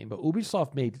Ubisoft game. But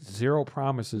Ubisoft made zero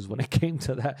promises when it came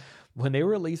to that. When they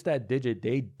released that digit,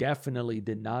 they definitely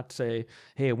did not say,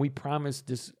 hey, we promise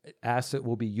this asset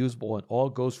will be usable in all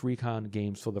Ghost Recon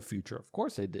games for the future. Of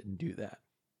course they didn't do that.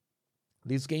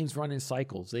 These games run in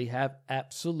cycles. They have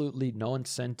absolutely no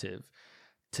incentive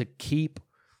to keep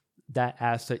that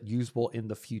asset usable in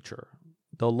the future.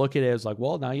 They'll look at it as like,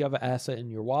 well, now you have an asset in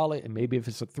your wallet, and maybe if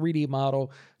it's a 3D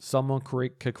model, someone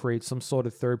could create some sort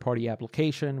of third-party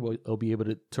application where it'll be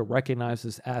able to recognize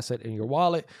this asset in your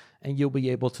wallet, and you'll be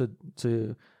able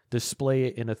to display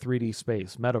it in a 3D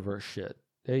space, metaverse shit.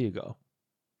 There you go.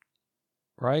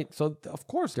 Right? So, of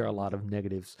course, there are a lot of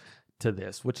negatives to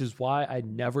this, which is why I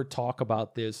never talk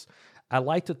about this. I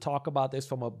like to talk about this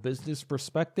from a business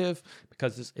perspective,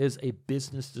 because this is a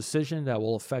business decision that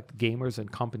will affect gamers and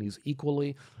companies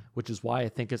equally, which is why I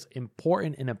think it's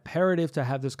important and imperative to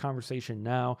have this conversation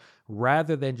now,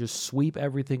 rather than just sweep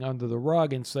everything under the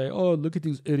rug and say, oh, look at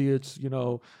these idiots,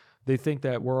 they think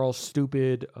that we're all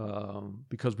stupid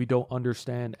because we don't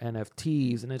understand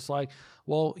NFTs. And it's like,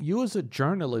 well, you as a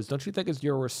journalist, don't you think it's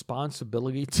your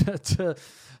responsibility to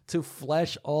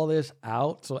flesh all this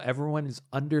out so everyone is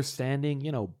understanding,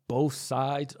 both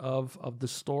sides of the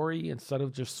story instead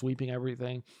of just sweeping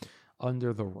everything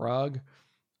under the rug?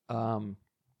 And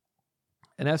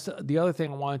that's the other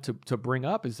thing I wanted to bring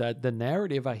up, is that the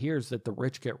narrative I hear is that the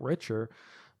rich get richer.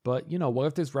 But, what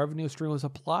if this revenue stream was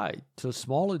applied to a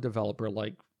smaller developer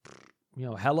like,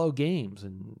 Hello Games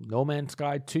and No Man's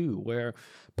Sky 2, where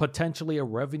potentially a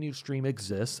revenue stream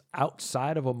exists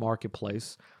outside of a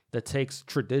marketplace that takes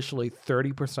traditionally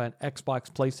 30%,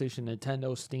 Xbox, PlayStation,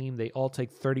 Nintendo, Steam, they all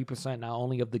take 30% not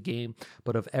only of the game,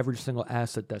 but of every single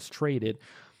asset that's traded.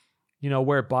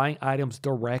 Where buying items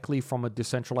directly from a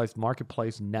decentralized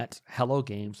marketplace nets Hello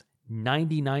Games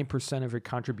 99% of your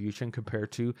contribution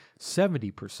compared to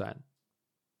 70%,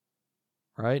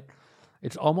 right?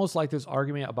 It's almost like this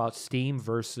argument about Steam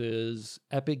versus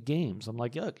Epic Games. I'm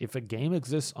like, look, if a game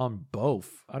exists on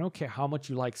both, I don't care how much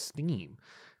you like Steam.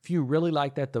 If you really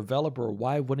like that developer,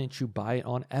 why wouldn't you buy it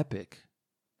on Epic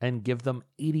and give them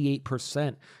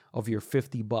 88% of your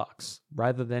 $50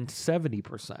 rather than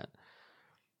 70%?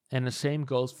 And the same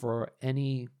goes for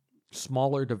any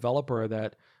smaller developer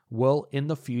that will in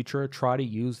the future try to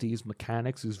use these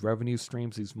mechanics, these revenue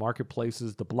streams, these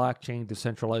marketplaces, the blockchain,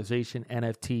 decentralization,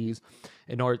 NFTs,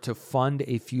 in order to fund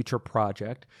a future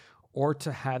project or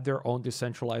to have their own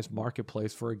decentralized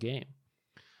marketplace for a game.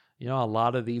 A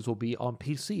lot of these will be on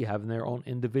PC, having their own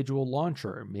individual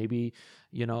launcher. Maybe,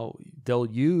 they'll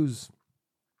use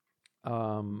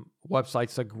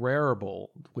websites like Rarible,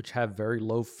 which have very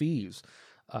low fees.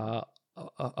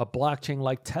 A blockchain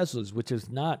like Tesla's, which is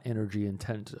not energy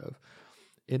intensive,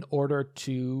 in order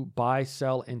to buy,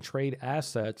 sell, and trade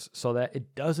assets so that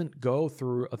it doesn't go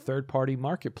through a third-party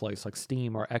marketplace like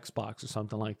Steam or Xbox or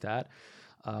something like that,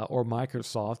 or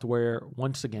Microsoft, where,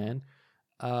 once again,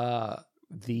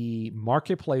 the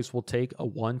marketplace will take a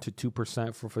 1 to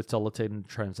 2% for facilitating the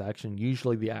transaction.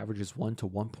 Usually the average is 1 to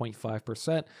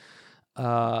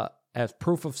 1.5%. As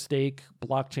proof of stake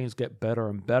blockchains get better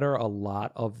and better, a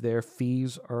lot of their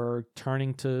fees are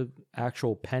turning to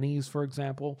actual pennies, for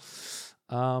example.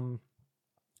 So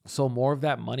more of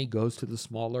that money goes to the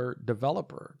smaller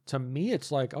developer. To me,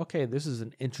 it's like, okay, this is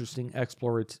an interesting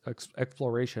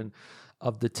exploration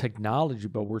of the technology,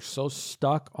 but we're so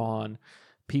stuck on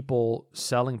people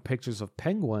selling pictures of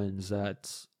penguins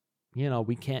that,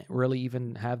 we can't really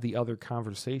even have the other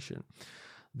conversation.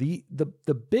 The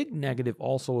big negative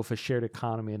also of a shared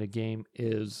economy in a game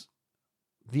is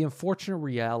the unfortunate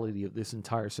reality of this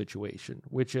entire situation,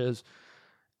 which is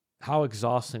how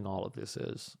exhausting all of this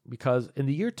is. Because in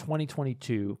the year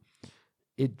 2022,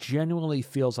 it genuinely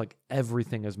feels like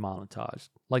everything is monetized.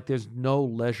 Like there's no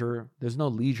leisure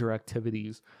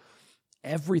activities.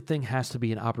 Everything has to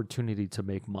be an opportunity to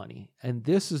make money. And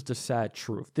this is the sad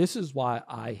truth. This is why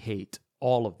I hate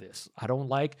all of this. I don't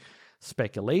like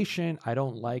speculation. I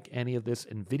don't like any of this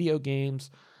in video games,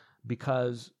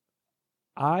 because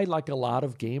I, like a lot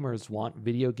of gamers, want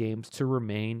video games to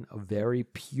remain a very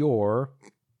pure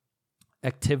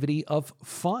activity of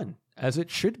fun, as it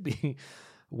should be,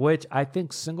 which I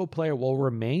think single player will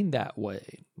remain that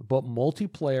way. But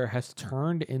multiplayer has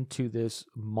turned into this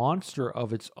monster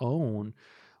of its own,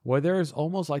 where there's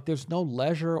almost like there's no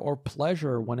leisure or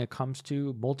pleasure when it comes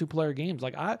to multiplayer games.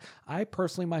 Like I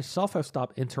personally myself have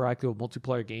stopped interacting with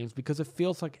multiplayer games because it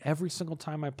feels like every single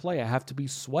time I play, I have to be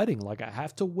sweating. Like I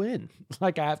have to win.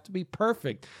 Like I have to be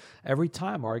perfect every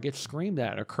time, or I get screamed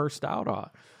at or cursed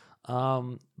out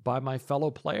on by my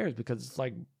fellow players, because it's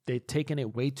like they've taken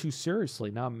it way too seriously.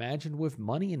 Now imagine with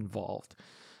money involved.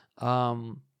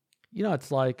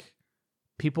 It's like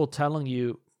people telling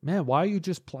you, man, why are you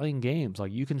just playing games?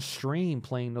 Like you can stream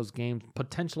playing those games,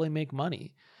 potentially make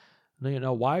money.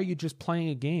 Why are you just playing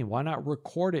a game? Why not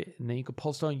record it and then you can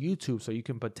post it on YouTube so you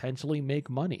can potentially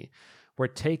make money? We're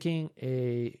taking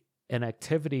an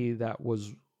activity that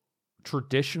was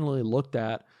traditionally looked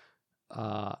at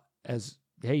as,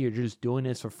 hey, you're just doing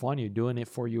this for fun. You're doing it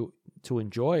for you to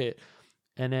enjoy it.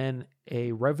 And then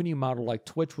a revenue model like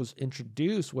Twitch was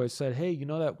introduced where it said, hey,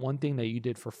 that one thing that you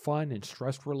did for fun and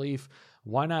stress relief,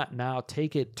 why not now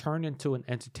take it, turn into an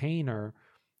entertainer,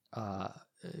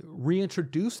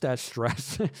 reintroduce that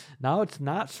stress. Now it's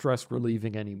not stress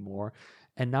relieving anymore.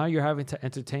 And now you're having to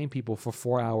entertain people for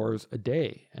 4 hours a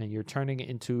day, and you're turning it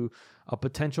into a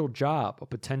potential job, a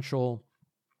potential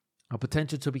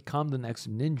to become the next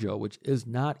ninja, which is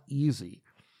not easy.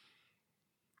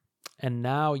 And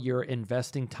now you're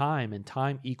investing time, and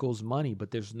time equals money, but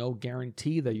there's no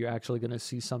guarantee that you're actually going to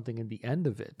see something in the end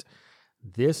of it.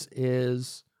 this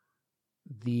is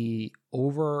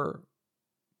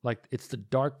it's the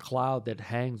dark cloud that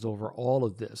hangs over all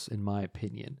of this, in my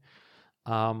opinion.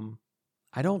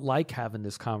 I don't like having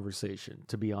this conversation,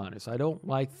 to be honest. I don't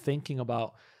like thinking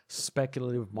about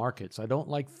speculative markets. I don't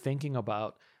like thinking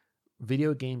about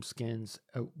video game skins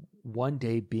one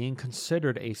day being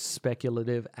considered a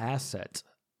speculative asset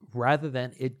rather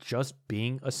than it just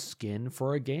being a skin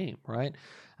for a game, right?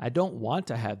 I don't want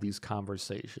to have these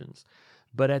conversations.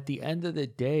 But at the end of the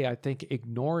day, I think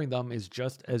ignoring them is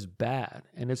just as bad.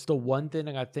 And it's the one thing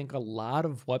I think a lot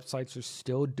of websites are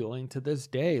still doing to this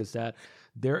day, is that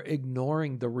they're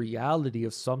ignoring the reality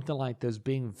of something like this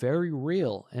being very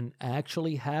real and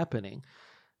actually happening.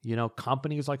 You know,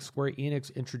 companies like Square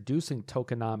Enix introducing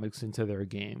tokenomics into their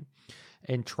game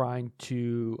and trying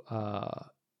to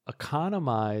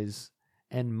economize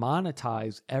and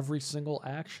monetize every single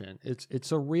action.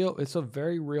 It's a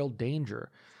very real danger.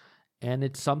 And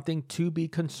it's something to be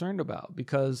concerned about,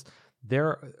 because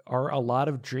there are a lot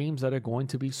of dreams that are going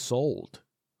to be sold,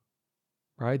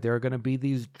 right? There are going to be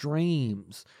these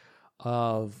dreams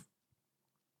of,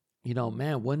 you know,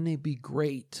 man, wouldn't it be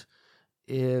great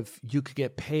if you could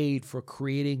get paid for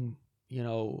creating, you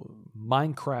know,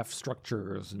 Minecraft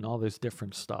structures and all this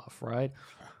different stuff, right?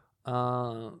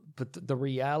 But the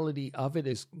reality of it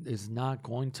is not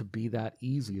going to be that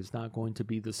easy. It's not going to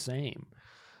be the same.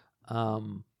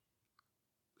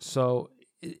 So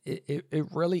it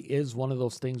really is one of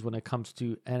those things when it comes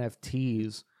to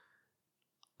NFTs.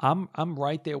 I'm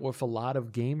right there with a lot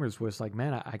of gamers where it's like,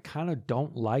 man, I kind of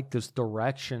don't like this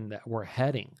direction that we're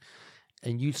heading.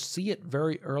 And you see it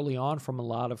very early on from a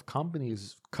lot of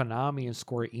companies, Konami and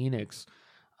Square Enix,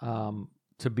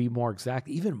 to be more exact,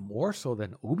 even more so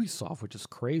than Ubisoft, which is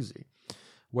crazy,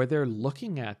 where they're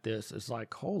looking at this as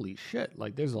like, holy shit,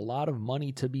 like there's a lot of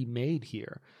money to be made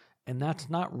here. And that's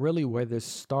not really where this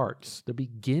starts. The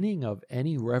beginning of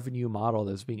any revenue model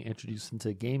that's being introduced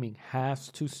into gaming has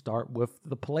to start with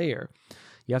the player.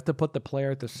 You have to put the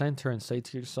player at the center and say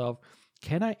to yourself,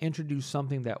 can I introduce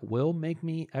something that will make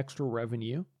me extra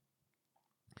revenue?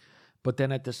 But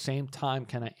then at the same time,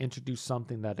 can I introduce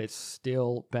something that is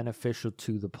still beneficial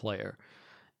to the player?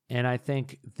 And I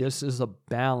think this is a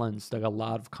balance that a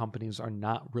lot of companies are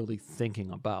not really thinking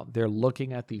about. They're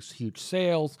looking at these huge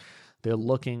sales. They're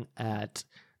looking at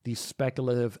these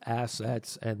speculative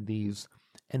assets and these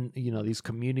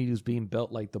communities being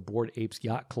built, like the Bored Apes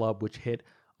Yacht Club, which hit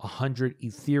 100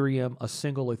 Ethereum. A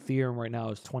single Ethereum right now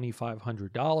is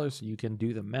 $2,500. So you can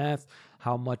do the math,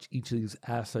 how much each of these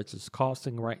assets is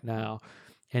costing right now.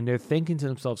 And they're thinking to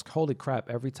themselves, holy crap,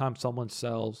 every time someone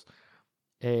sells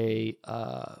a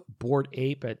Bored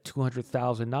Ape at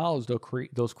 $200,000,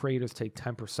 those creators take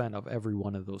 10% of every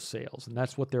one of those sales. And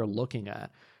that's what they're looking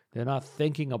at. They're not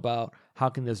thinking about how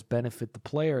can this benefit the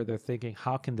player. They're thinking,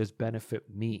 how can this benefit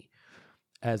me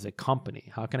as a company?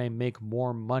 How can I make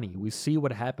more money? We see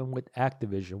what happened with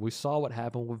Activision. We saw what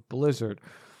happened with Blizzard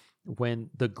when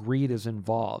the greed is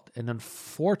involved. And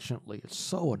unfortunately, it's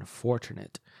so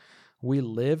unfortunate. We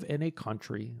live in a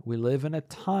country, we live in a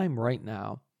time right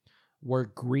now where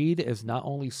greed is not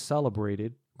only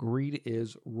celebrated, greed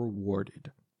is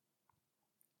rewarded.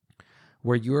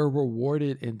 Where you're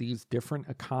rewarded in these different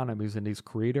economies and these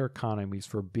creator economies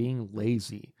for being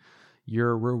lazy.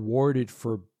 You're rewarded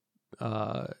for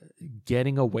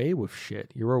getting away with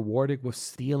shit. You're rewarded with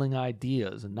stealing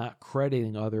ideas and not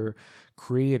crediting other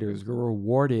creators. You're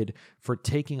rewarded for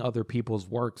taking other people's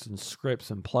works and scripts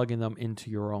and plugging them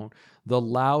into your own. The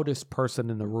loudest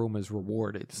person in the room is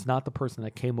rewarded. It's not the person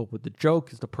that came up with the joke.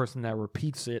 It's the person that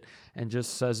repeats it and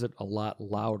just says it a lot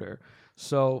louder.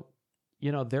 So,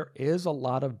 you know, there is a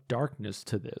lot of darkness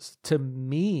to this. To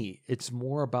me, it's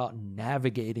more about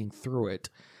navigating through it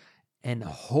and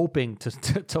hoping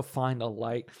to find a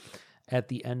light at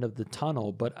the end of the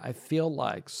tunnel. But I feel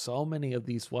like so many of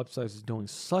these websites are doing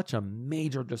such a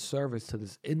major disservice to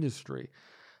this industry,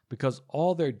 because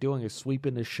all they're doing is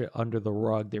sweeping this shit under the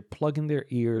rug. They're plugging their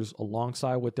ears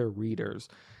alongside with their readers,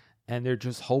 and they're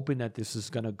just hoping that this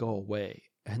is going to go away.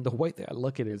 And the way that I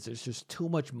look at it is there's just too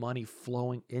much money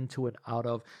flowing into and out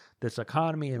of this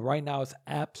economy. And right now it's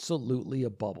absolutely a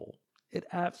bubble. It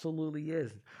absolutely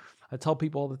is. I tell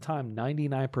people all the time,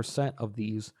 99% of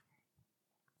these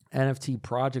NFT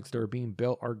projects that are being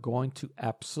built are going to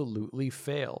absolutely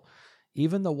fail.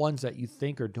 Even the ones that you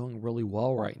think are doing really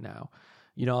well right now.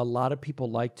 You know, a lot of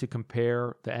people like to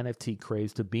compare the NFT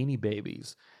craze to Beanie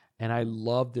Babies. And I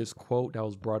love this quote that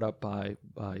was brought up by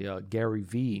Gary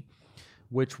Vee,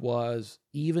 which was,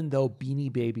 even though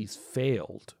Beanie Babies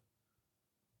failed,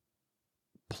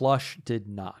 Plush did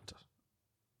not.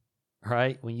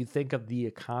 right? When you think of the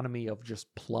economy of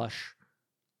just plush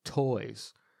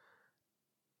toys,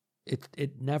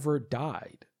 it never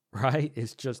died, right?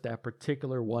 It's just that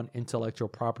particular one intellectual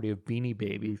property of Beanie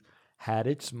Babies had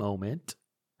its moment,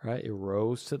 right? It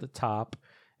rose to the top.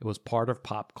 It was part of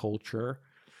pop culture.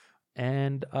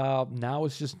 And now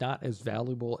it's just not as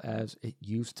valuable as it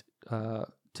used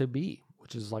to be,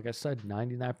 which is, like I said,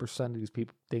 99% of these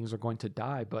things are going to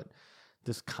die. But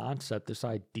this concept, this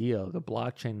idea, the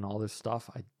blockchain and all this stuff,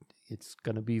 it's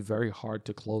going to be very hard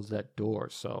to close that door.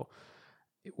 So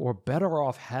we're better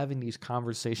off having these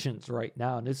conversations right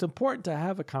now. And it's important to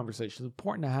have a conversation. It's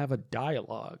important to have a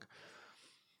dialogue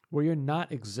where you're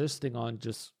not existing on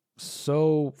just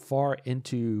so far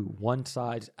into one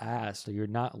side's ass that you're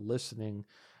not listening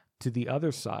to the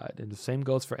other side. And the same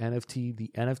goes for NFT,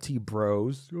 the NFT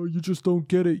bros. Oh, you just don't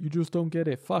get it. You just don't get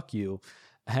it. Fuck you.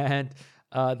 And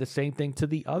the same thing to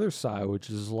the other side, which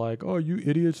is like, oh, you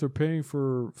idiots are paying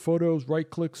for photos, right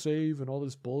click save and all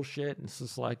this bullshit. And it's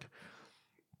just like,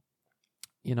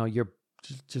 you know, you're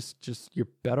just you're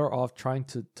better off trying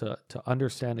to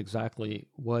understand exactly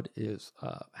what is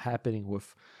happening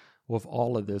with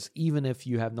all of this, even if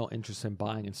you have no interest in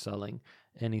buying and selling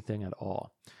anything at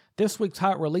all. This week's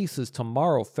hot releases: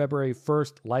 tomorrow, February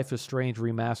 1st, Life is Strange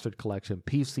Remastered Collection,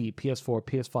 PC, PS4,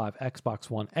 PS5, Xbox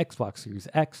One, Xbox Series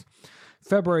X.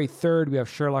 February 3rd, we have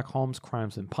Sherlock Holmes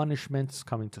Crimes and Punishments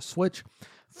coming to Switch.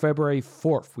 February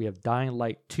 4th, we have Dying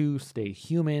Light 2 Stay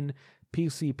Human,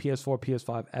 PC, PS4,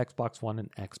 PS5, Xbox One,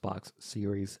 and Xbox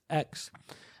Series X.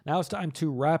 Now it's time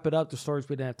to wrap it up. The stories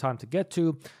we didn't have time to get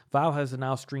to. Valve has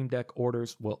announced Stream Deck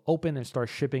orders will open and start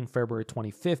shipping February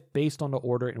 25th based on the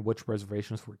order in which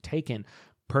reservations were taken.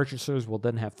 Purchasers will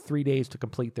then have 3 days to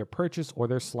complete their purchase, or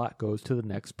their slot goes to the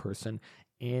next person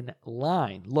in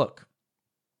line. Look,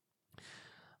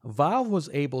 Valve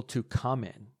was able to come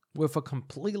in with a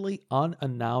completely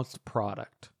unannounced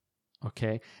product,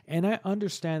 okay? And I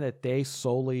understand that they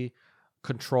solely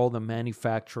control the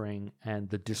manufacturing and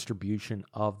the distribution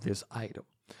of this item.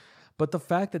 But the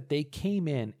fact that they came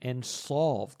in and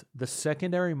solved the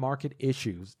secondary market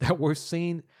issues that we're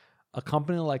seeing a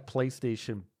company like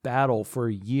PlayStation battle for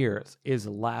years is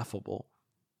laughable.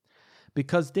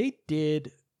 Because they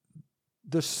did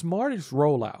the smartest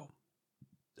rollout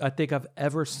I think I've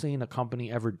ever seen a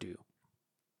company ever do.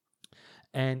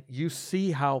 And you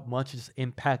see how much it's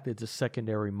impacted the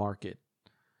secondary market.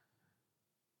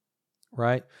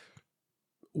 Right?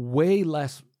 Way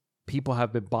less people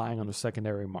have been buying on the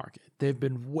secondary market. There've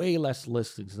been way less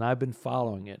listings, and I've been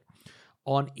following it.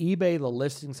 On eBay, the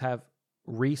listings have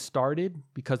restarted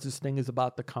because this thing is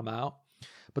about to come out.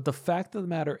 But the fact of the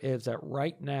matter is that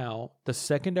right now, the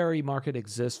secondary market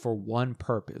exists for one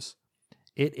purpose.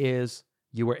 It is,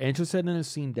 you were interested in a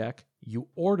Steam Deck, you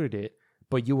ordered it,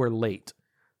 but you were late.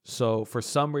 So for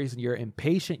some reason, you're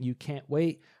impatient, you can't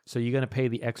wait, so you're going to pay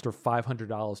the extra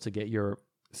 $500 to get your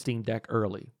Steam Deck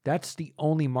early. That's the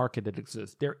only market that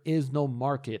exists. There is no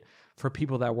market for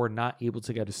people that were not able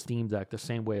to get a Steam Deck the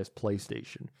same way as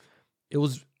PlayStation. It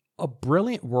was a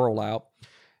brilliant rollout.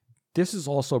 This is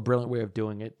also a brilliant way of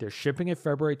doing it. They're shipping it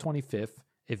February 25th.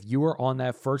 If you are on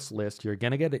that first list, you're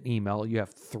going to get an email. You have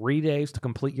 3 days to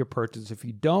complete your purchase. If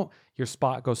you don't, your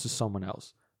spot goes to someone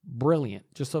else. Brilliant.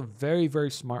 Just a very, very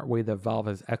smart way that Valve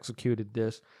has executed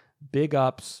this. Big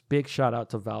ups, big shout out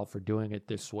to Valve for doing it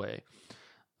this way.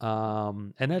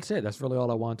 And that's it. That's really all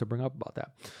I wanted to bring up about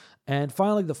that. And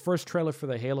finally, the first trailer for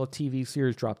the Halo TV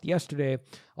series dropped yesterday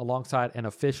alongside an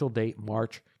official date,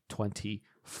 March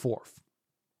 24th.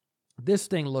 This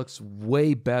thing looks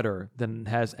way better than it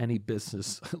has any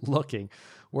business looking.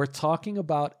 We're talking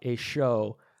about a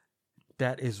show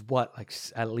that is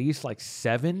at least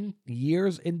 7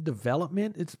 years in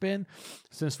development. It's been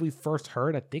since we first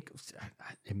heard. I think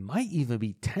it might even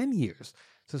be 10 years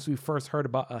since we first heard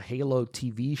about a Halo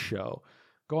TV show,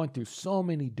 going through so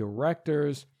many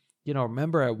directors. You know,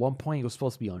 remember at one point it was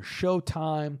supposed to be on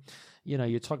Showtime. You know,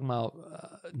 you're talking about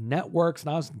networks.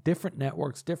 Now it's different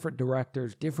networks, different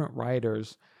directors, different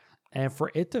writers. And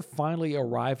for it to finally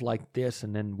arrive like this,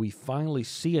 and then we finally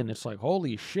see it, and it's like,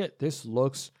 holy shit, this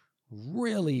looks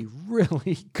really,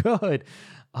 really good.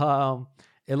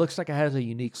 It looks like it has a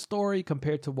unique story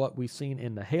compared to what we've seen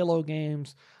in the Halo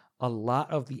games. A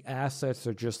lot of the assets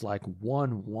are just like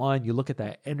 1-1. You look at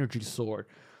that energy sword.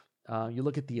 You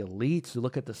look at the elites. You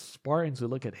look at the Spartans. You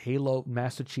look at Halo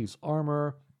Master Chief's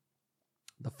armor.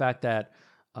 The fact that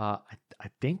I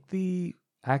think the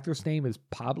actor's name is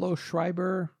Pablo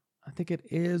Schreiber. I think it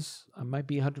is. I might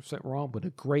be 100% wrong, but a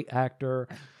great actor.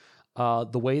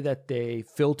 The way that they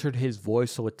filtered his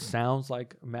voice so it sounds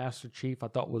like Master Chief, I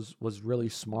thought was really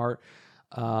smart.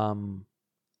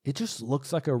 it just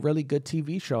looks like a really good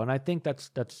TV show. And I think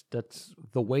that's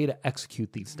the way to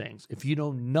execute these things. If you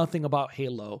know nothing about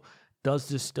Halo, does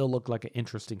this still look like an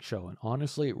interesting show? And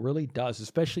honestly, it really does,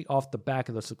 especially off the back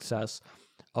of the success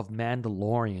of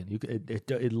Mandalorian.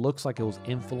 It looks like it was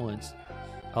influenced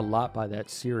a lot by that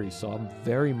series. So I'm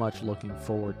very much looking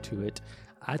forward to it.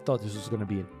 I thought this was going to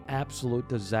be an absolute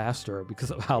disaster because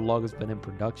of how long it's been in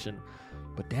production.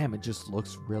 But damn, it just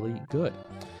looks really good.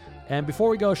 And before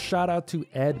we go, shout out to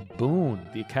Ed Boon.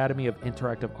 The Academy of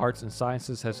Interactive Arts and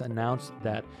Sciences has announced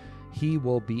that he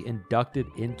will be inducted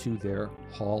into their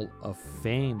Hall of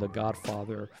Fame, the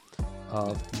godfather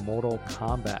of Mortal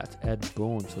Kombat, Ed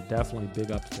Boon. So definitely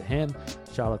big ups to him.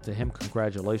 Shout out to him.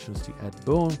 Congratulations to Ed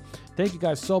Boon. Thank you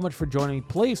guys so much for joining me.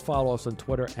 Please follow us on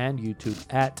Twitter and YouTube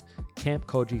at Camp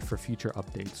Koji for future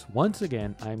updates. Once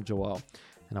again, I'm Joel,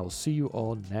 and I will see you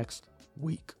all next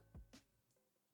week.